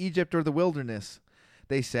die in Egypt or the wilderness.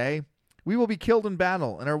 They say, we will be killed in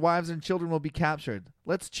battle, and our wives and children will be captured.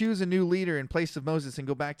 Let's choose a new leader in place of Moses and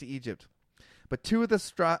go back to Egypt. But 2 of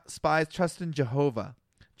the spies trust in Jehovah.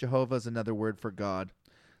 Jehovah is another word for God.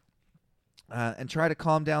 And try to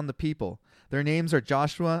calm down the people. Their names are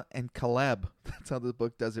Joshua and Caleb. That's how the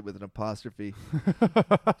book does it with an apostrophe.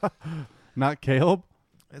 Not Caleb?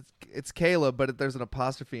 It's Caleb, but there's an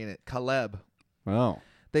apostrophe in it. Caleb. Oh.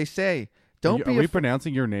 They say, don't be... Are we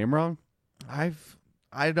pronouncing your name wrong? I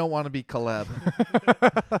don't want to be Caleb.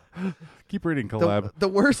 Keep reading, Caleb. The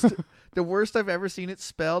worst I've ever seen it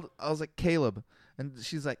spelled, I was like, Caleb. And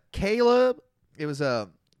she's like, Caleb? It was a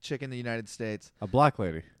chick in the United States. A black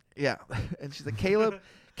lady. Yeah. And she's like, Caleb,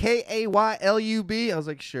 Kaylub. I was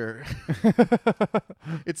like, sure.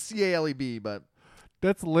 It's Caleb, but...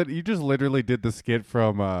 That's you just literally did the skit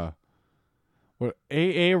from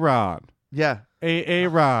Aaron. Yeah.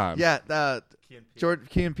 Aaron. Yeah,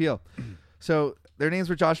 Key and Peele. So their names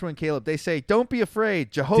were Joshua and Caleb. They say, don't be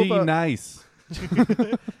afraid. Jehovah nice.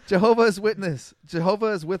 Jehovah is witness. Jehovah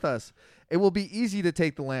is with us. It will be easy to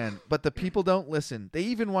take the land, but the people don't listen. They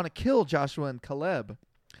even want to kill Joshua and Caleb.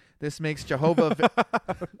 This makes Jehovah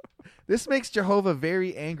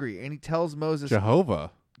very angry, and he tells Moses Jehovah.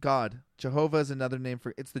 God. Jehovah is another name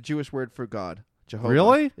for it's the Jewish word for God. Jehovah.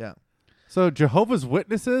 Really? Yeah. So Jehovah's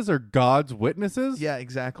Witnesses are God's witnesses? Yeah,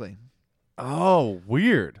 exactly. Oh,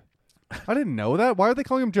 weird. I didn't know that. Why are they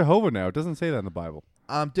calling him Jehovah now? It doesn't say that in the Bible.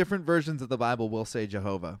 Different versions of the Bible will say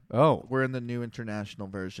Jehovah. Oh, We're in the New International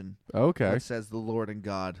Version. okay. It says the Lord and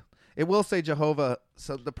God. It will say Jehovah,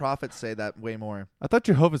 so the prophets say that way more. I thought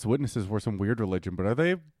Jehovah's Witnesses were some weird religion, but are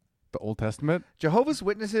they the Old Testament? Jehovah's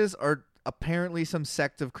Witnesses are apparently some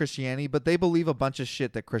sect of Christianity, but they believe a bunch of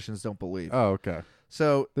shit that Christians don't believe. Oh, okay.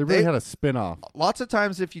 So They really had a spin-off. lots of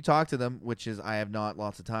times if you talk to them, which is I have not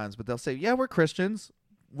lots of times, but they'll say, "Yeah, we're Christians.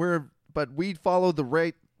 But we follow the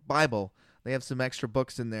right Bible." They have some extra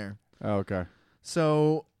books in there. Oh, okay.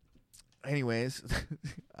 So, anyways,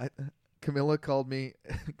 Camilla called me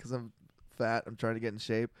because I'm fat. I'm trying to get in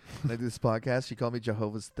shape, and I do this podcast. She called me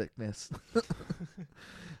Jehovah's Thickness.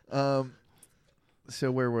 So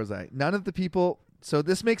where was I? None of the people. So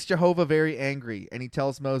this makes Jehovah very angry, and he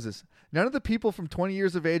tells Moses, "None of the people from 20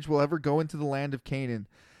 years of age will ever go into the land of Canaan.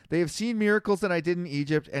 They have seen miracles that I did in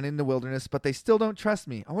Egypt and in the wilderness, but they still don't trust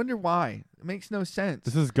me. I wonder why. It makes no sense."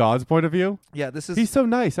 This is God's point of view? Yeah, this is. He's so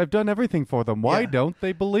nice. I've done everything for them. Why Yeah. don't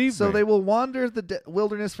they believe So me? they will wander the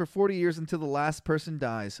wilderness for 40 years until the last person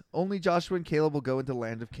dies. Only Joshua and Caleb will go into the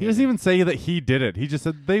land of He Canaan. doesn't even say that he did it. He just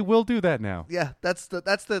said they will do that now. Yeah, that's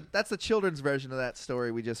the children's version of that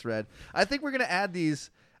story we just read. I think we're gonna add these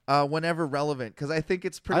whenever relevant because I think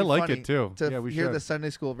it's pretty. I like funny it too. to Yeah, we hear should. the Sunday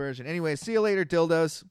school version. Anyway, see you later, dildos.